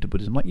connected to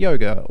Buddhism, like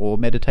yoga or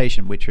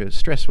meditation, which are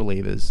stress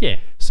relievers. Yeah.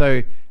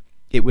 So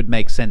it would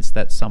make sense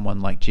that someone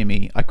like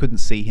Jimmy, I couldn't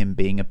see him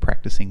being a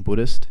practicing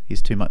Buddhist.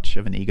 He's too much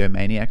of an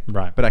egomaniac.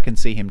 Right. But I can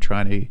see him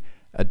trying to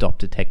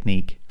adopt a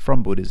technique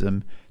from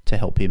Buddhism to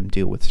help him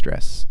deal with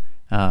stress.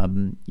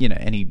 And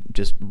he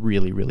just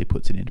really, really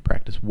puts it into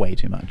practice way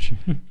too much.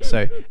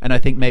 And I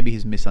think maybe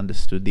he's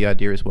misunderstood the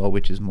idea as well,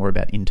 which is more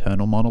about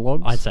internal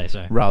monologues. I'd say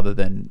so. Rather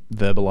than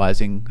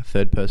verbalizing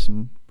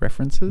third-person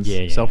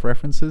references,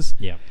 self-references.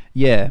 Yeah.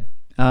 Yeah.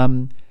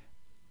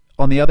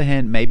 On the other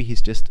hand, maybe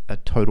he's just a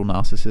total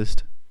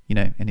narcissist,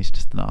 and he's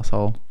just an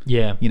asshole.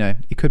 Yeah.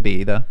 It could be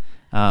either.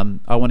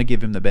 I want to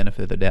give him the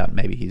benefit of the doubt.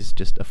 Maybe he's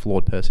just a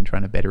flawed person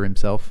trying to better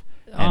himself.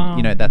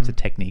 And, that's a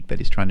technique that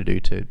he's trying to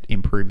do to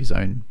improve his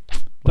own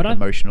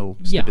emotional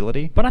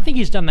stability. Yeah, but I think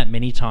he's done that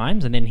many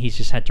times, and then he's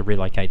just had to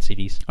relocate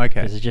cities.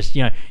 Okay. Because it's just,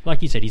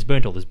 like you said, he's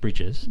burnt all his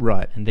bridges.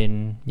 Right. And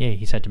then,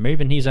 he's had to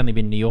move, and he's only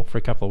been in New York for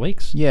a couple of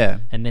weeks. Yeah.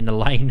 And then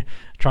Elaine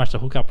tries to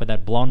hook up with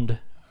that blonde,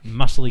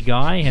 muscly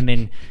guy, and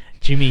then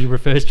Jimmy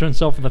refers to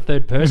himself in the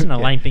third person. Yeah.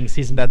 Elaine thinks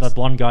the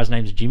blonde guy's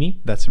name's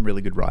Jimmy. That's some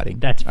really good writing.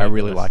 That's I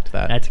really fabulous. liked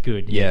that. That's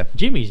good. Yeah.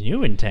 Jimmy's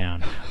new in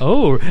town.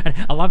 Oh, and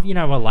I love,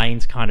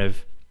 Elaine's kind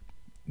of,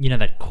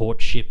 that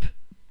courtship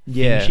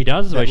thing she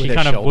does, where with she her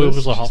kind of shoulders.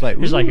 wiggle her She's like,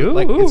 she's like, "Ooh,"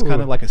 ooh. it's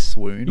kind of like a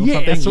swoon or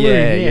something. a swoon,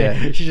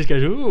 yeah. She just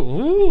goes,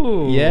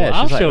 ooh, Yeah,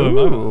 I'll she's like, show him.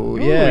 ooh,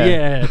 yeah.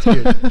 Yeah, it's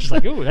good. She's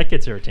like, ooh, that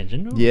gets her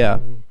attention. Ooh. Yeah.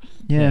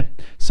 Yeah.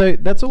 So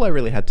that's all I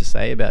really had to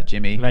say about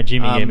Jimmy. About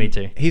Jimmy, yeah, me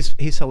too. He's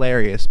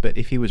hilarious, but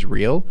if he was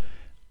real,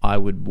 I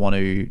would want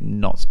to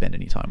not spend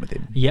any time with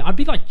him. Yeah, I'd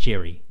be like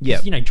Jerry.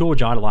 'Cause, Yeah.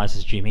 George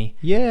idolizes Jimmy.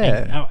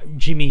 Yeah. And,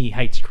 Jimmy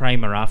hates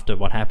Kramer after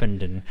what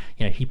happened, and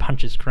he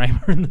punches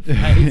Kramer in the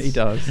face. He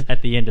does.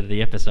 At the end of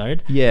the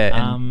episode.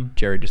 Yeah, and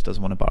Jerry just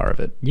doesn't want a bar of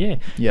it. Yeah.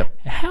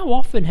 Yep. How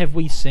often have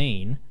we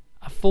seen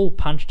a full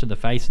punch to the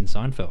face in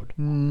Seinfeld?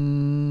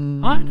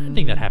 I don't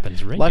think that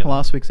happens regularly. Like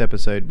last week's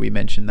episode, we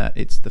mentioned that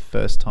it's the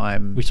first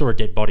time we saw a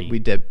dead body.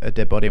 a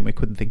dead body, and we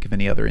couldn't think of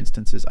any other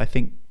instances. I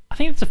think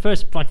it's the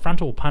first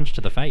frontal punch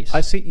to the face.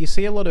 you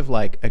see a lot of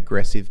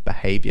aggressive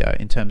behavior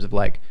in terms of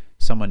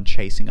someone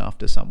chasing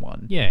after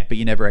someone. Yeah. But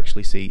you never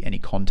actually see any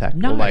contact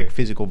No. or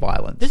physical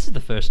violence. This is the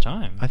first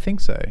time. I think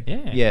so.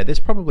 Yeah. Yeah, there's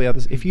probably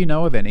others. If you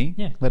know of any,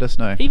 Yeah. let us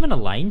know. Even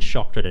Elaine's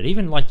shocked at it.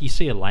 Even you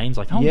see Elaine's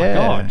like, oh my Yeah,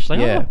 god. She's like,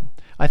 yeah. oh.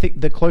 I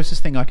think the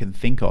closest thing I can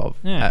think of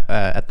Yeah.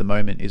 at the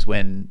moment is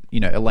when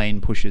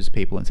Elaine pushes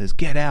people and says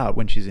 "get out"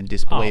 when she's in Oh,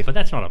 disbelief. but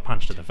that's not a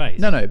punch to the face.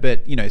 No,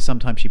 but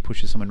sometimes she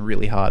pushes someone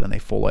really hard and they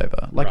fall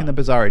over, like in the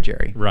Bizarro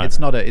Jerry. Right,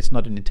 It's right.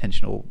 not an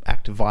intentional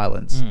act of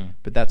violence,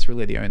 but that's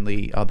really the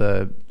only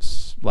other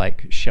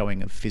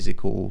showing of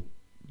physical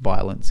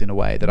violence in a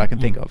way that I can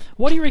think of.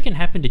 What do you reckon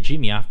happened to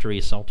Jimmy after he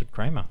assaulted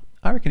Kramer?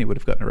 I reckon he would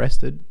have gotten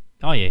arrested.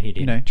 Oh yeah, he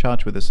did.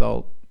 Charged with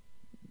assault.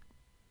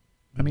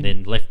 I mean,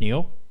 Then left New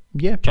York.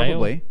 yeah,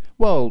 probably.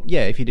 Well,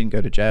 yeah, if he didn't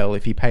go to jail,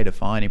 if he paid a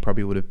fine, he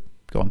probably would have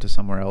gone to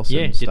somewhere else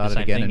Yeah, and did the started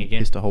same again thing and again.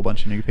 pissed a whole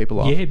bunch of new people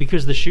off. Yeah,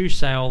 because the shoe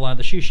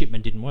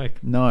shipment didn't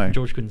work. No.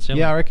 George couldn't sell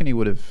Yeah, I it. reckon he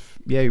would have.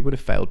 Yeah, he would have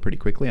failed pretty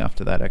quickly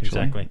after that. Actually,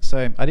 Exactly.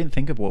 So I didn't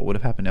think of what would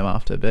have happened to him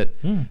after, but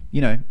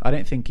I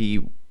don't think he.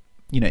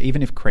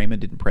 Even if Kramer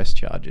didn't press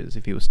charges,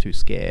 if he was too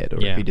scared or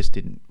Yeah. if he just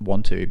didn't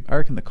want to, I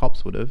reckon the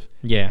cops would have.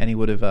 Yeah. And he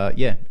would have. If Well, he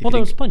there didn't-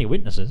 was plenty of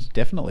witnesses.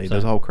 Definitely, So-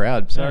 there's a whole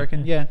crowd. So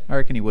Yeah, I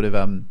reckon he would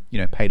have,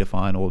 paid a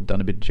fine or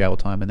done a bit of jail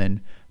time and then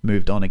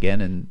moved on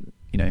again and,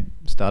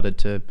 started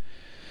to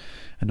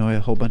annoy a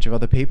whole bunch of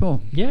other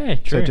people. Yeah,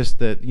 true. So just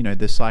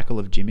the cycle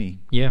of Jimmy.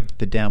 Yeah.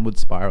 The downward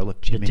spiral of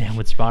Jimmy. The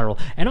downward spiral.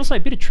 And also a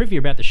bit of trivia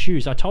about the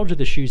shoes. I told you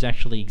the shoes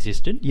actually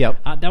existed.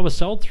 Yep. They were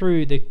sold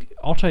through the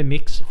Otto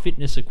Mix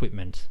fitness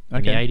equipment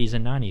in the Okay. 80s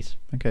and 90s.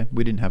 Okay,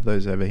 we didn't have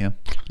those over here.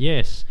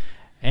 Yes.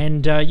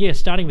 And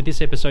starting with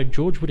this episode,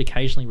 George would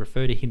occasionally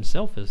refer to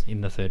himself as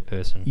in the third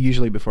person.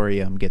 Usually before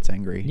he gets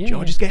angry. Yeah.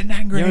 George is getting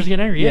angry. George is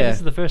getting angry. Yeah, this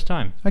is the first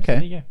time. Okay. So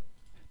there you go.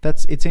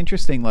 It's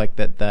interesting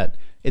that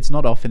it's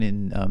not often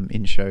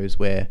in shows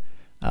where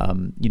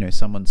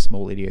someone's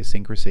small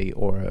idiosyncrasy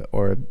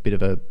or a bit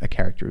of a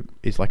character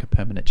is like a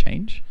permanent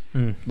change.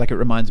 Like it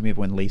reminds me of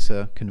when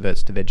Lisa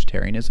converts to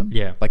vegetarianism.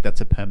 Yeah. Like that's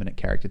a permanent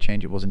character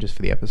change. It wasn't just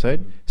for the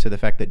episode. So the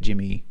fact that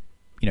Jimmy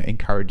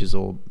encourages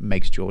or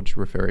makes George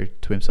refer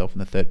to himself in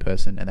the third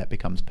person and that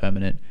becomes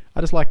permanent.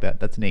 I just like that.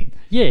 That's neat.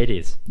 Yeah, it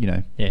is.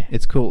 Yeah.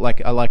 It's cool.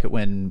 Like I like it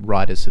when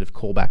writers sort of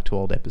call back to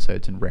old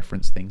episodes and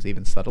reference things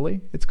even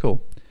subtly. It's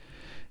cool.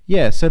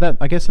 Yeah, so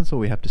I guess that's all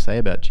we have to say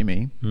about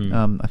Jimmy.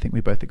 I think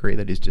we both agree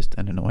that he's just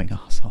an annoying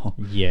asshole.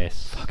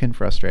 Yes. Fucking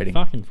frustrating.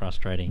 Fucking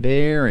frustrating.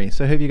 Very.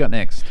 So who have you got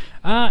next?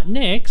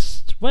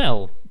 Next,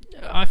 well,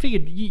 I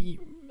figured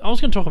I was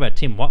going to talk about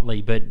Tim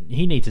Watley, but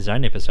he needs his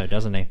own episode,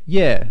 doesn't he?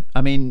 Yeah,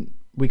 I mean,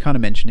 we kind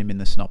of mentioned him in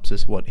the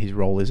synopsis, what his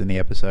role is in the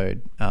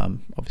episode.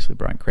 Obviously,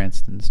 Bryan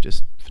Cranston's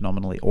just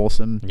phenomenally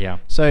awesome. Yeah.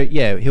 So,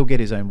 yeah, he'll get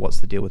his own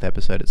What's the Deal with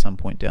episode at some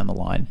point down the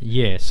line.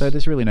 Yes. So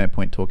there's really no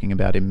point talking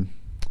about him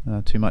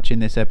too much in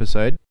this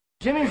episode.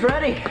 Jimmy's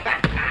ready.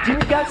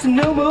 Jimmy's got some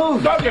new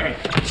moves. Go, Jimmy.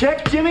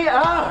 Check Jimmy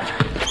out.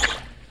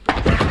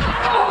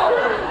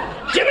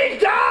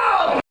 Jimmy's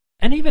down!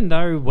 And even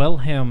though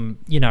Wilhelm,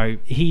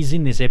 he's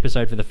in this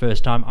episode for the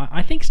first time,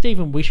 I think,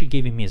 Stephen, we should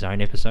give him his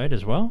own episode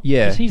as well.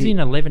 Yeah, Because he's in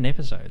 11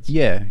 episodes.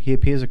 Yeah, he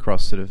appears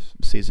across sort of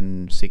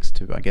season 6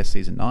 to, I guess,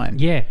 season 9.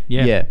 Yeah.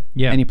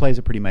 And he plays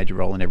a pretty major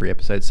role in every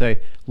episode. So,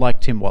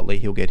 like Tim Watley,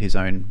 he'll get his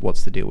own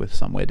What's the Deal with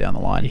somewhere down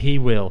the line. He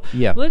will.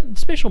 Yeah. Well,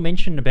 special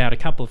mention about a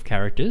couple of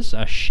characters,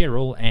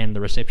 Cheryl and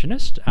the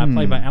receptionist,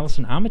 played by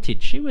Alison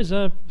Armitage. She was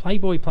a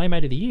Playboy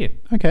Playmate of the Year.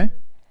 Okay.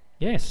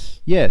 Yes.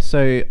 Yeah,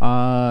 so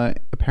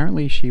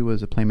apparently she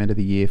was a Playmate of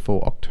the Year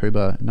for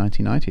October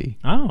 1990.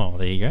 Oh,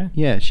 there you go.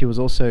 Yeah, she was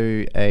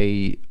also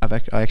I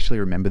actually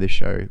remember this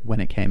show when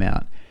it came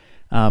out.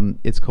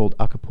 It's called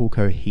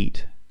Acapulco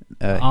Heat.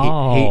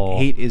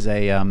 Heat is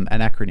an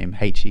acronym,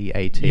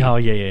 HEAT. Oh,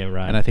 yeah,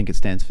 right. And I think it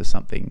stands for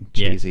something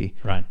cheesy.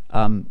 Yes, right.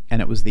 And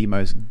it was the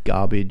most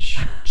garbage,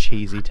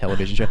 cheesy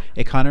television show.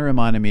 It kind of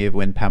reminded me of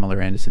when Pamela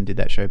Anderson did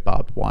that show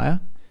Barbed Wire.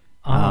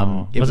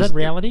 Was that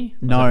reality?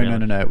 No.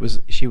 It was.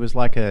 She was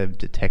like a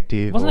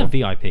detective. Wasn't or- that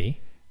VIP?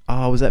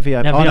 Oh, was that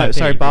VIP? No, Oh, no, VIP,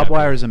 sorry. Barbed VIP.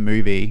 Wire is a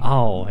movie.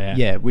 Oh, yeah.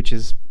 Yeah, which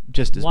is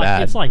just as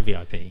bad. It's like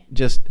VIP.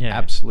 Just Yeah.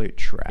 absolute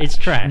trash. It's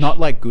trash. Not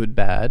like good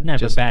bad. No, but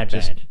just, bad.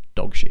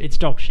 dog shit. It's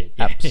dog shit.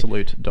 Yeah.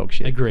 Absolute dog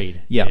shit.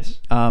 Agreed. Yeah. Yes.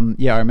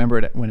 Yeah, I remember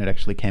it when it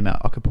actually came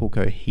out.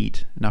 Acapulco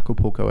Heat. And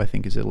Acapulco, I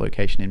think, is a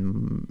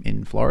location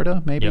in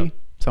Florida, maybe Yep.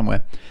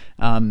 somewhere.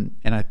 And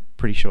I'm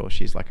pretty sure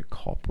she's like a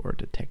cop or a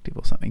detective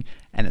or something.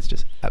 And it's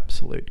just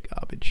absolute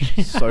garbage.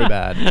 So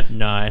bad.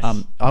 Nice.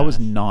 I was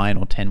Nice. 9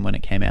 or 10 when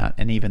it came out,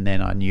 and even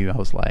then I knew, I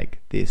was like,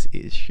 this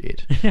is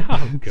shit.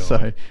 Oh, God.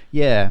 So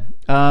yeah,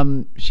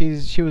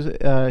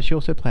 she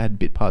also played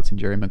bit parts in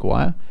Jerry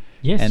Maguire.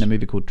 Yes. And a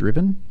movie called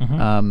Driven.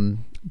 Mhm.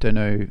 Don't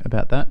know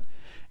about that.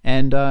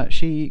 And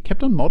she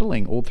kept on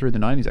modelling all through the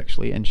 90s,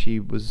 actually. And she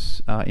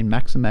was in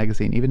Maxim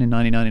magazine, even in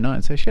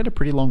 1999. So she had a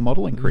pretty long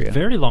modelling career.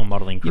 Very long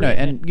modelling You career.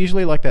 know, and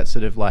usually like that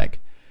sort of like,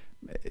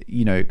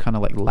 you know, kind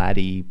of like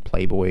laddie,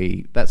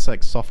 Playboy. That's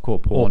like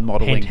softcore porn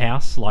modelling.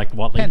 Penthouse, like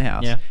Watley.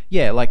 Penthouse.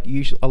 Yeah. Like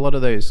usually a lot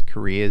of those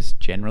careers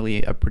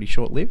generally are pretty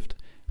short-lived.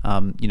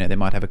 You know, they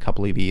might have a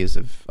couple of years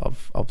of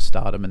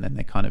stardom, and then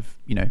they kind of,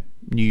 you know,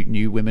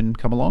 new women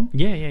come along.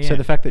 Yeah. So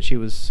the fact that she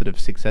was sort of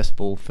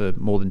successful for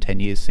more than 10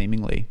 years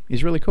seemingly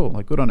is really cool.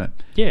 Like, good on her.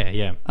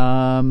 Yeah.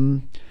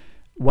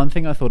 One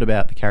thing I thought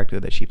about the character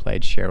that she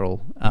played,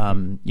 Cheryl,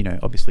 you know,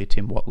 obviously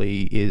Tim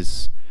Watley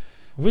is...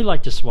 We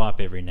like to swipe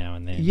every now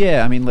and then.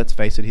 Yeah, I mean, let's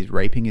face it, he's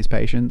raping his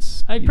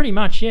patients. Pretty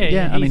much, yeah.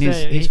 Yeah, I mean,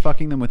 he's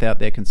fucking them without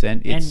their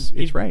consent.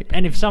 It's rape.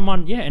 And if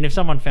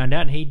someone found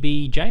out, he'd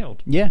be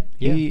jailed. Yeah,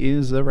 he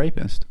is a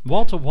rapist.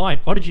 Walter White,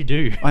 what did you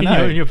do I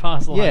know. in your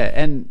past life? Yeah,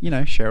 and you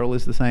know, Cheryl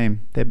is the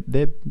same. They're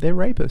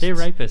rapists. They're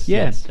rapists,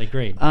 Yeah. yes,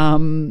 agreed.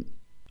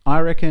 I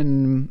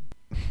reckon.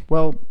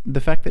 Well,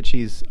 the fact that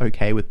she's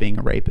okay with being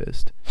a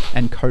rapist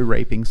and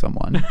co-raping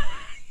someone.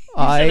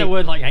 You said that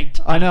word like 8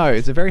 times. I know,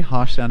 it's a very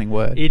harsh sounding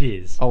word. It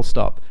is. I'll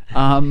stop.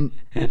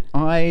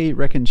 I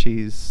reckon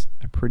she's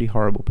a pretty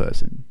horrible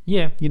person.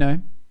 Yeah. You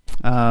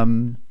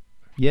know?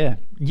 Yeah.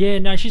 Yeah,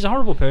 no, she's a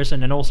horrible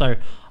person, and also,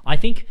 I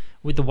think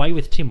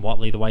with Tim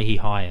Watley, the way he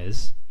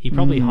hires, he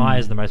probably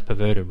hires the most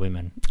perverted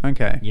women.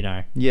 Okay. You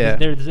know, Yeah.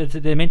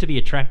 they're meant to be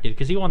attractive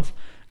because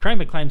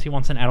Kramer claims he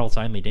wants an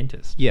adults-only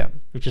dentist. Yeah.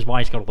 Which is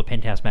why he's got all the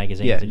Penthouse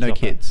magazines. Yeah, and he's no got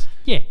kids.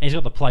 and he's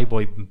got the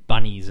Playboy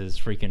bunnies as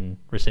freaking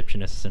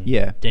receptionists and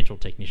Yeah. dental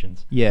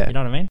technicians. Yeah. You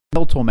know what I mean?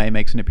 Mel Torme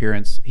makes an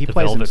appearance. He The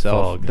plays Velvet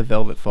himself. Fog. The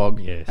Velvet Fog.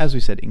 Yes. As we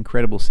said,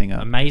 incredible singer.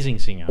 Amazing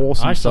singer.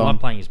 Awesome I used to song. love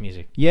playing his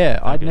music. Yeah,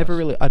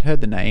 Fabulous. I'd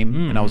heard the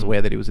name and I was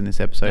aware that he was in this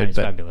episode, No, he's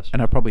but fabulous.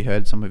 and I probably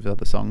heard some of his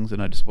other songs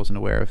and I just wasn't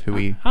aware of who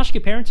he. Ask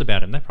your parents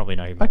about him. They probably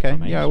know him. Okay,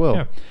 yeah, I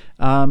will.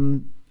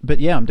 But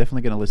yeah, I'm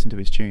definitely going to listen to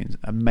his tunes.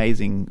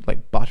 Amazing,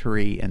 like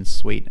buttery and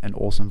sweet and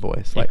awesome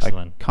voice. Like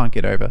Excellent. I can't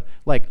get over.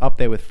 Like up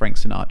there with Frank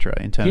Sinatra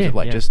in terms of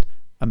like just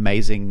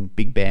amazing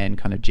big band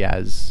kind of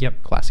jazz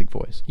classic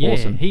voice. Yeah,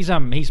 Awesome.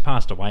 He's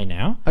passed away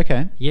now.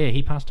 Okay. Yeah,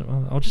 he passed away.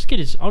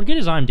 I'll get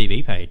his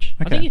IMDb page.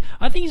 Okay.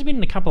 I think he's been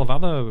in a couple of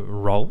other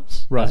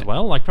roles Right. as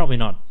well. Like probably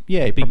not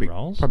big probably,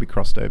 roles. Probably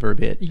crossed over a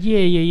bit.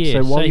 Yeah.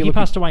 So So, while you're he looking-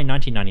 passed away in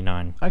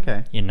 1999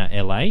 Okay. in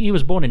LA. He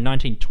was born in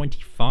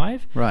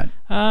 1925. Right.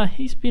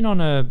 He's been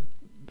on a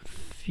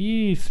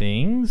few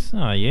things.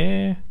 Oh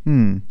yeah.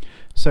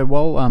 So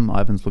while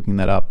Ivan's looking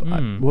that up,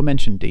 we'll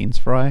mention Dean's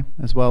Fry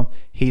as well.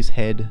 He's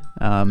head.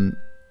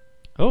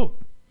 Oh,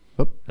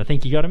 Whoop. I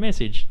think you got a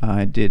message.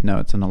 I did know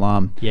it's an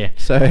alarm. Yeah.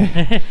 So.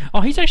 Oh,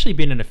 he's actually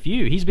been in a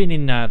few. He's been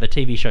in the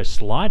TV show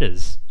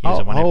Sliders. He was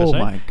in one episode.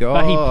 my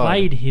But he God.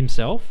 played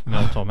himself,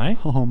 Mel Torme.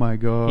 Oh my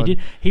god. He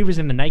did. He was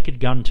in the Naked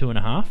Gun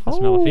 2.5, The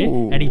Smell of Fear,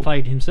 and he Oh.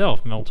 played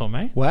himself, Mel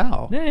Torme.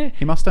 Wow. Yeah.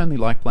 He must only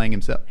like playing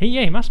himself.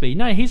 He must be.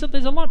 No,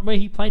 there's a lot where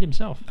he played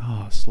himself.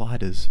 Oh,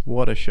 Sliders.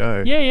 What a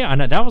show. Yeah, I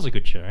know that was a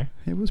good show.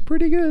 It was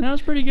pretty good. That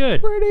was pretty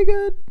good. Pretty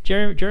good.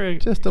 Jerry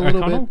Just a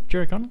little O'Connell? bit.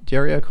 Jerry O'Connell.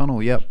 Jerry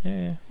O'Connell, yep.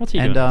 Yeah. What's he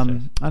And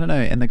doing? I don't know,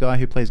 and the guy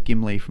who plays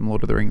Gimli from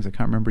Lord of the Rings, I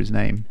can't remember his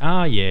name.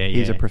 Oh yeah.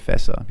 He's a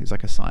professor. He's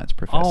like a science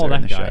professor that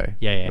in the guy. show.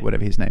 Yeah.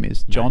 Whatever his name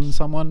is. John Nice.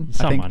 someone? I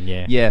Someone,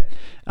 think. yeah.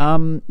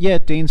 Yeah.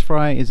 Dean's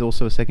Fry is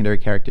also a secondary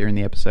character in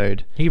the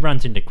episode. He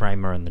runs into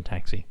Kramer in the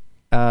taxi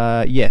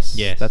Yes.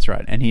 Yes. That's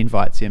right. And he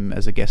invites him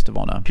as a guest of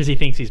honor. because he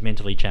thinks he's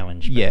mentally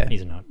challenged. But Yeah.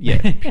 he's not.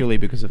 Yeah, purely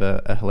because of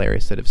a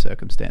hilarious set of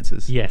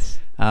circumstances. Yes.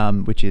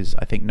 Which is,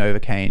 I think,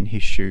 Novocaine,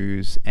 his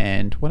shoes,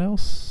 and what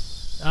else?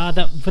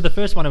 For the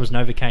first one, it was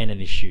Novocaine and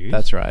his shoes.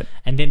 That's right.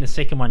 And then the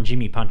second one,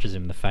 Jimmy punches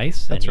him in the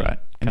face. That's right.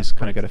 And he's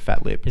kind of got a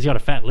fat lip. He's got a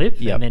fat lip,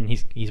 Yep. and then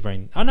he's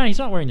wearing. Oh no, he's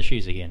not wearing the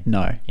shoes again.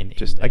 No, In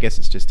I guess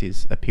it's just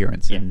his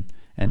appearance Yeah.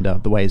 and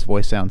the way his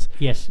voice sounds.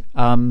 Yes.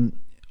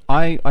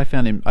 I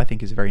found him. I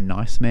think he's a very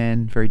nice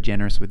man, very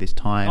generous with his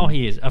time. Oh,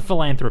 he is a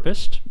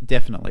philanthropist.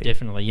 Definitely.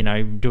 Definitely,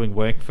 doing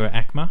work for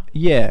ACMA.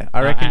 Yeah,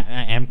 I reckon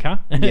AMCA.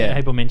 Yeah.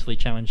 Able mentally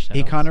challenged.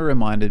 he kind of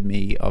reminded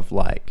me of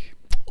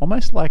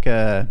almost like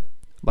a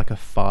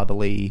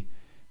fatherly,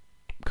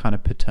 kind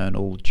of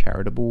paternal,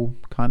 charitable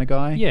kind of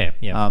guy. Yeah.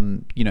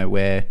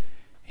 Where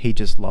he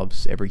just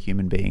loves every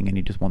human being and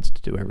he just wants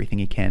to do everything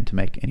he can to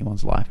make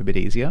anyone's life a bit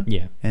easier.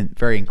 Yeah. And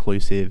very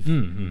inclusive.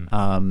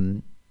 Mm-hmm.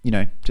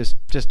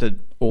 just an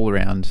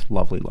all-around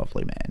lovely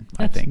man,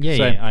 I think. Yeah,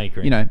 So, yeah, I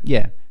agree.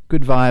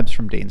 Good vibes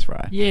from Dean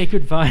Fry. Yeah,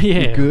 good vibe.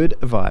 Yeah, Good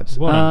vibes.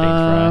 Well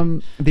done,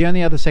 Dean The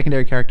only other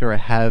secondary character I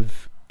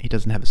have, he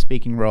doesn't have a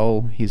speaking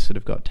role. He's sort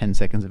of got 10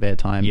 seconds of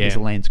airtime. Yeah. He's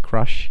Elaine's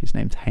crush. His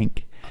name's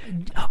Hank.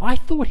 I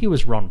thought he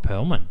was Ron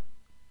Perlman.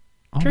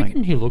 Do you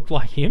reckon he looked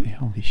like him?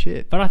 Holy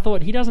shit. But I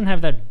thought he doesn't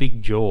have that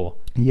big jaw.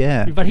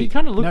 Yeah. But he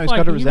kind of looked he's like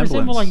got a he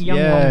resembled like young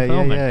Ron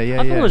Perlman.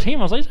 Yeah, I thought it was him.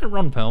 I was like, is that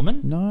Ron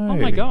Perlman? No. Oh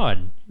my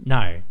god. No,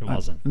 it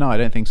wasn't. No, I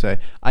don't think so.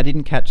 I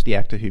didn't catch the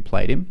actor who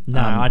played him. No,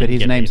 I but didn't his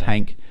get it name's either.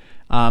 Hank.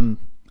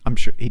 I'm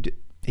sure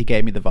he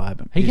gave me the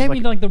vibe. He gave me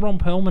like the Ron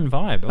Perlman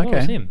vibe. I thought it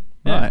was him.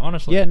 Yeah, Right.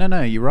 honestly. Yeah,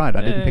 no, you're right.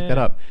 I didn't pick that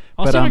up.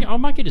 I'll see if I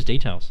might get his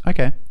details.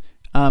 Okay.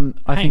 I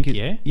Hank, think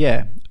I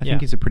Yeah. think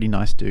he's a pretty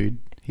nice dude.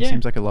 He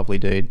seems like a lovely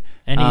dude.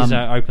 And he's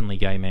an openly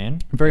gay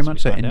man. Very as much we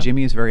so. find And out.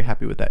 Jimmy is very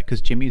happy with that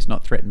because Jimmy is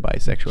not threatened by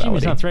his sexuality.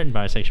 Jimmy's not threatened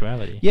by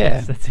sexuality. Yeah.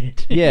 That's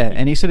it. Yeah,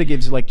 and he sort of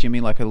gives Jimmy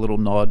like a little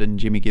nod, and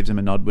Jimmy gives him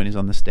a nod when he's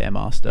on the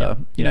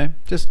Stairmaster. Yeah.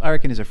 I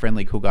reckon he's a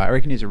friendly, cool guy. I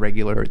reckon he's a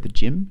regular at the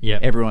gym. Yeah.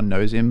 Everyone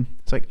knows him.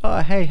 It's like, oh,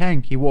 hey,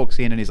 Hank. He walks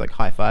in and he's like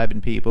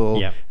high-fiving people.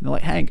 Yeah. And they're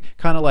like, Hank,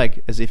 kind of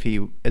like as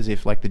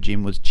if like the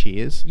gym was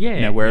Cheers.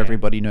 Yeah, where yeah.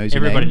 everybody knows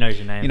your name. Everybody knows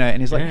your name.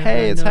 And he's like, Yeah,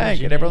 hey, it's everyone knows Hank.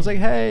 your And everyone's like,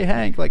 name. hey,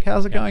 Hank, like,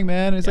 how's it going,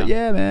 man? And he's like,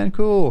 yeah, man,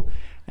 cool.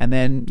 And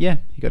then,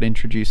 he got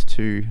introduced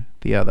to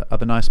the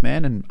other nice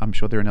man, and I'm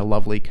sure they're in a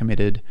lovely,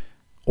 committed,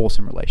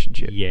 awesome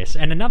relationship. Yes,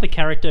 and another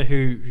character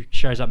who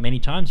shows up many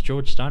times,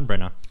 George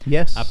Steinbrenner.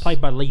 Yes. Played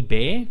by Lee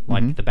Bear,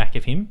 like the back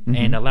of him,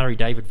 and Larry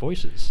David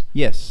voices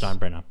Yes.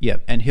 Steinbrenner.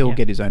 Yep, and he'll Yeah.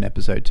 get his own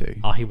episode too.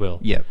 Oh, he will.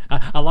 Yep.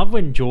 I love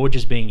when George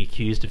is being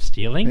accused of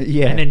stealing.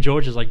 Yeah. And then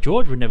George is like,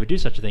 George would never do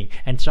such a thing.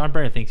 And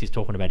Steinbrenner thinks he's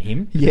talking about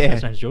him. Yeah.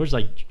 His name's George. He's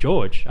like,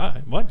 George,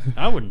 what?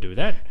 I wouldn't do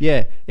that.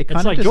 Yeah,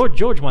 It's like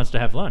George wants to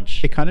have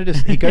lunch. It kind of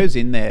just he goes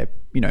in there,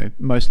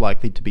 most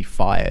likely to be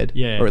fired,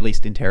 Yeah. or at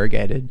least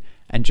interrogated,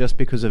 and just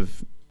because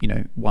of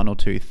one or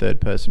two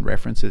third-person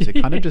references, it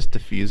kind of just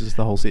diffuses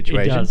the whole He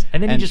situation. does.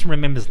 And then he just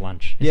remembers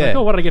lunch. He's Yeah. like,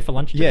 oh, what did I get for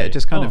lunch today? Yeah, it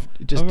just kind of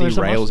Oh, just where's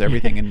the derails mustard?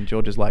 everything, and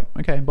George is like,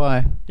 okay,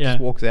 bye. Yeah. Just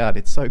walks out.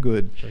 It's so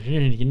good. You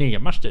need to get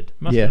mustard.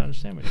 Mustard Yeah. on a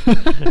sandwich.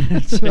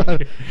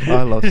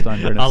 I love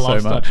Steinbrenner I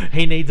love so much.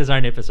 He needs his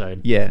own episode.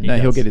 Yeah, he'll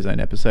does. get his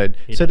own episode.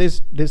 He So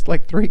does. there's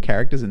like 3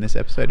 characters in this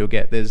episode he'll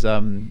get. There's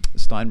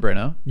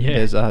Steinbrenner,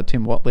 Yeah. there's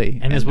Tim Watley,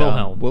 And there's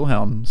Wilhelm.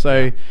 Wilhelm. So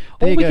there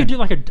Or you we go.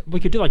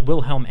 could do like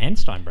Wilhelm and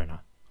Steinbrenner.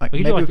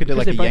 Maybe we could do because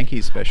like a they're both-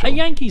 Yankees special. A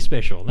Yankee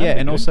special. That'd Yeah, be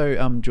and good.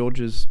 also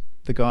George's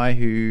the guy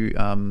who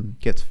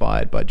gets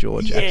fired by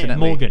George Yeah,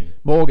 accidentally. Morgan.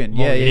 Morgan.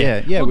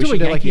 Yeah. We'll We do should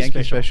do like a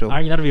Yankee special. I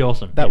think that'd be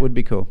awesome. That Yeah. would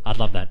be cool. I'd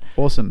love that.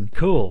 Awesome.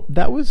 Cool.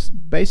 That was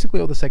basically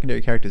all the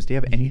secondary characters. Do you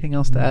have anything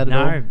else to add at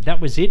all? No,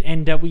 that was it.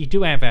 And we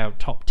do have our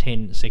top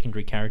 10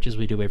 secondary characters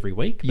we do every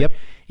week. But Yep.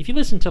 if you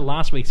listen to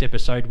last week's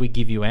episode, we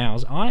give you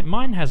ours.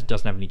 Mine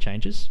doesn't have any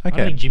changes. I Okay.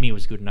 don't think Jimmy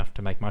was good enough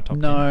to make my top 10.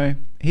 No,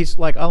 he's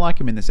like I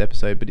like him in this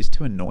episode, but he's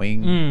too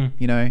annoying.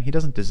 Mm. He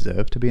doesn't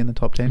deserve to be in the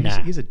top 10.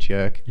 Nah. He's a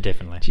jerk.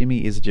 Definitely.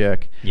 Jimmy is a jerk.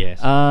 Yes.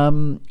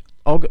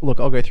 I'll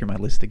go through my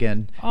list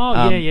again.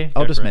 Oh, yeah.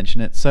 I'll Go just for it. mention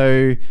it.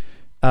 So,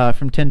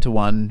 from 10 to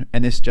 1,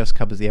 and this just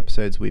covers the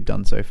episodes we've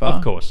done so far.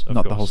 Of course,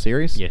 not the whole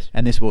series. Yes.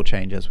 And this will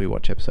change as we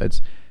watch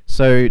episodes.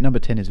 So, number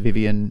 10 is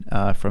Vivian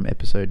from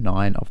episode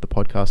 9 of the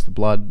podcast The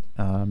Blood.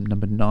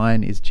 Number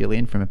 9 is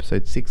Gillian from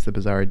episode 6, The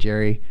Bizarro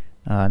Jerry.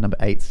 Number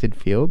 8, Sid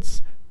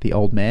Fields, The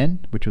Old Man,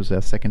 which was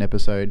our second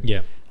episode.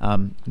 Yeah.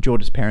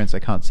 George's parents, I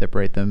can't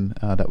separate them.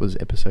 That was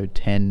episode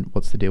 10,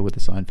 What's the Deal with the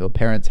Seinfeld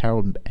Parents,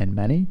 Harold and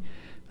Manny.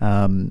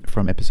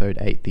 From episode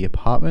 8, The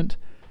Apartment.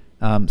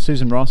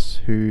 Susan Ross,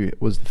 who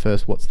was the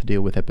first What's the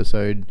Deal with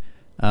episode.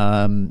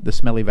 The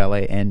Smelly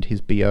Valet and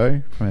his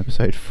BO from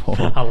episode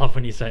 4. I love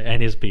when you say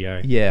and his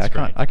BO. Yeah, It's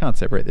great. I can't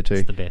separate the two.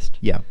 It's the best.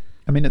 Yeah.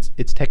 I mean,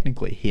 it's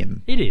technically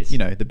him. It is.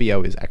 The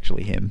BO is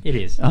actually him. It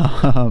is.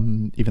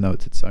 Even though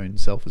it's its own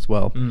self as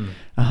well.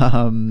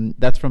 Mm.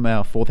 That's from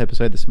our 4th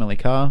episode, The Smelly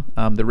Car.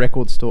 The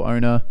Record Store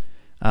Owner,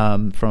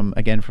 from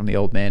The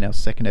Old Man, our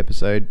 2nd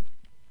episode.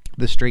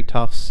 The Street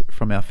Toughs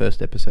from our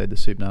 1st episode, The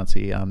Soup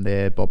Nazi.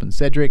 They're Bob and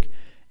Cedric.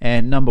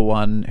 And number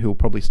 1, who will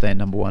probably stay in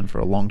number 1 for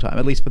a long time,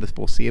 at least for the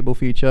foreseeable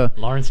future,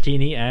 Lawrence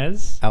Tierney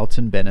as...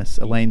 Alton Bennis,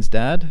 Elaine's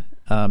dad,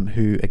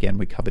 who, again,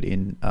 we covered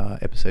in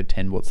episode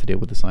 10, What's the Deal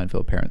with the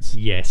Seinfeld Parents.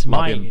 Yes,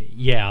 Love him.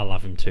 Yeah, I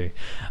love him too.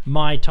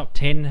 My top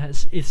 10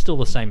 is still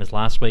the same as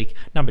last week.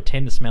 Number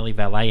 10, The Smelly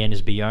Valet and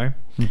his BO.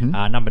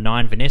 Number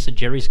 9, Vanessa,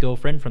 Jerry's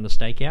girlfriend from The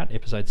Stakeout,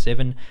 episode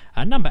 7.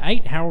 Number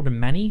 8, Harold and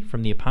Manny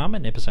from The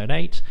Apartment, episode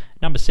 8.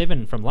 Number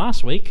 7 from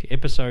last week,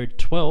 episode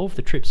 12,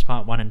 The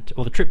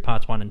Trip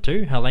Parts 1 and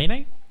 2,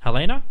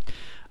 Helena.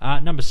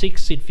 Number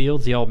 6, Sid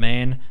Fields, The Old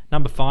Man.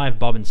 Number 5,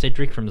 Bob and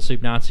Cedric from The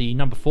Soup Nazi.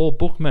 Number 4,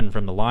 Bookman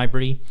from The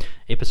Library,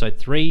 episode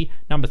 3.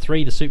 Number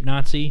 3, The Soup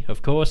Nazi,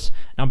 of course.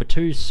 Number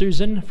 2,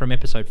 Susan from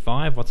episode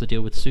 5, What's the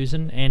Deal with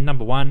Susan? And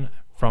number 1,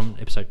 from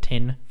episode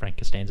 10, Frank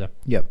Costanza.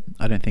 Yep.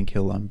 I don't think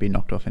he'll be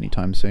knocked off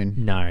anytime soon.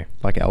 No.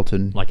 Like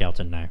Elton. Like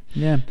Elton, no.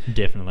 Yeah.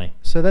 Definitely.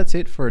 So that's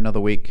it for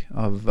another week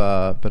of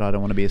But I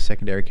Don't Want to Be a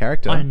Secondary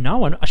Character. I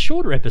know, a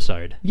shorter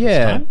episode. This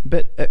Yeah, time.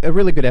 but a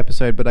really good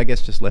episode, but I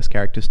guess just less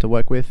characters to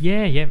work with.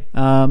 Yeah, yeah.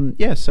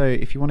 Yeah, so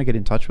if you want to get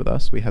in touch with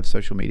us, we have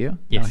social media.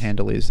 Yes. Our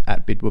handle is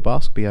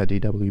 @bidwabask,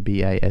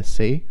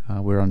 BIDWBASC.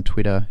 We're on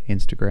Twitter,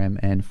 Instagram,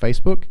 and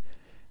Facebook.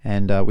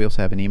 And we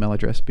also have an email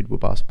address,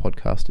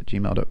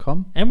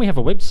 bidwabaskpodcast@gmail.com. And we have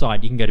a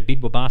website. You can go to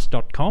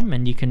bidwabast.com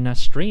and you can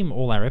stream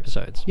all our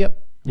episodes.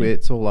 Yep, Yeah.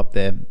 it's all up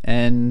there.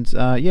 And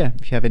yeah,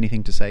 if you have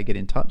anything to say, get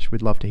in touch.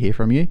 We'd love to hear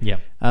from you.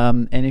 Yep.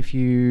 And if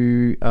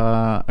you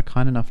are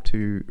kind enough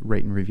to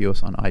rate and review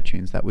us on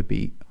iTunes, that would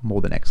be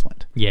more than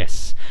excellent.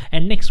 Yes.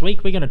 And next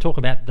week we're going to talk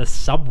about The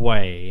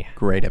Subway.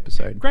 Great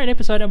episode. Great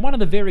episode, and one of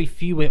the very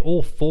few where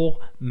all 4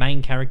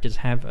 main characters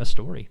have a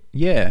story.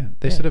 Yeah,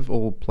 they Yeah. sort of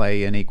all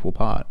play an equal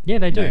part. Yeah,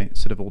 they do.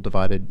 Sort of all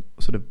divided,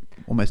 sort of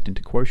almost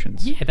into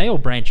quotients. Yeah, they all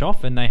branch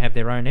off and they have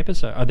their own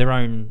episode, or their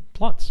own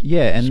plots.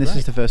 Yeah, and It's this great.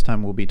 is the first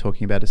time we'll be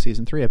talking about a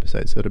season 3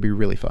 episode, so it'll be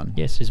really fun.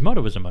 Yes, his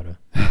motto was a motto.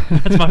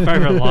 That's my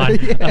favourite line.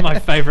 Yeah. That's my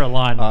favourite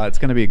line. It's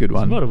going to be a good His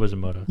one. motto was a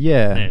motto.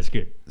 Yeah. Yeah, it's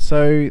good.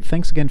 So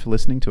thanks again for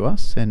listening to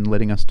us and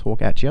letting us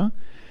talk at you.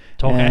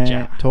 Talk at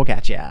ya. Talk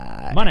at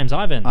ya. My name's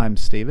Ivan. I'm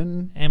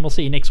Stephen. And we'll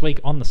see you next week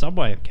on The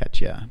Subway.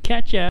 Catch ya.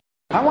 Catch ya.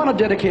 I want to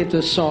dedicate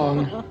this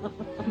song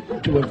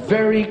to a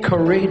very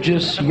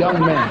courageous young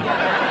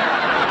man.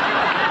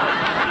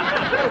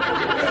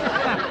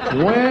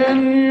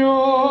 When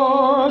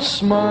you're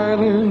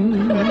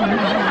smiling,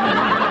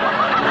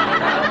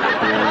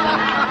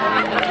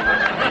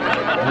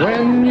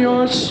 when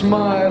you're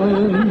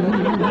smiling,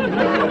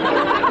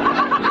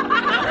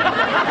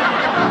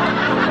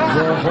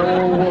 the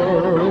whole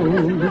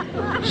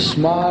world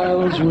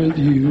smiles with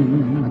you.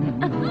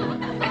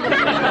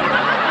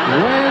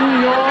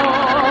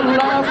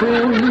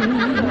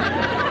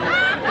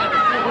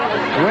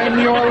 When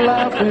you're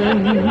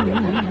laughing,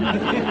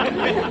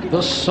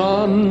 the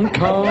sun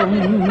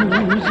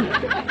comes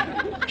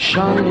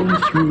shining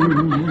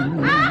through.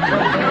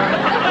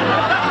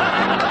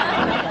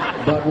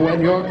 But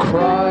when you're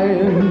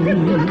crying,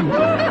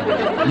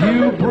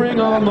 you bring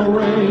on the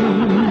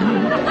rain.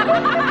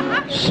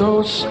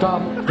 So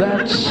stop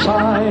that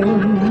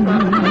sighing,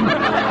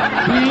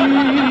 be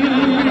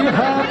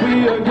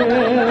happy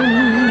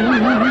again.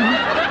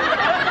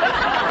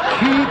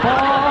 Keep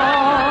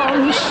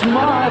on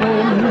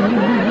smiling,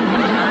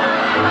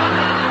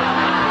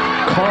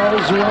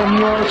 'cause when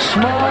you're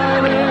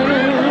smiling,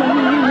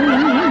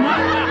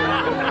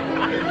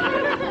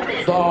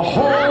 the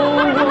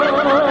whole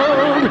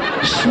world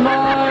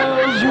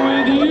smiles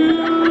with you.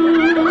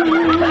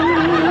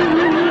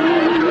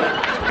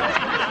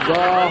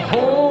 The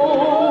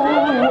whole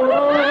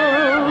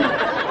world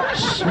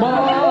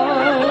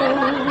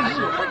smiles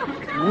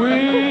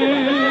with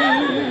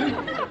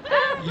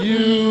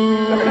you.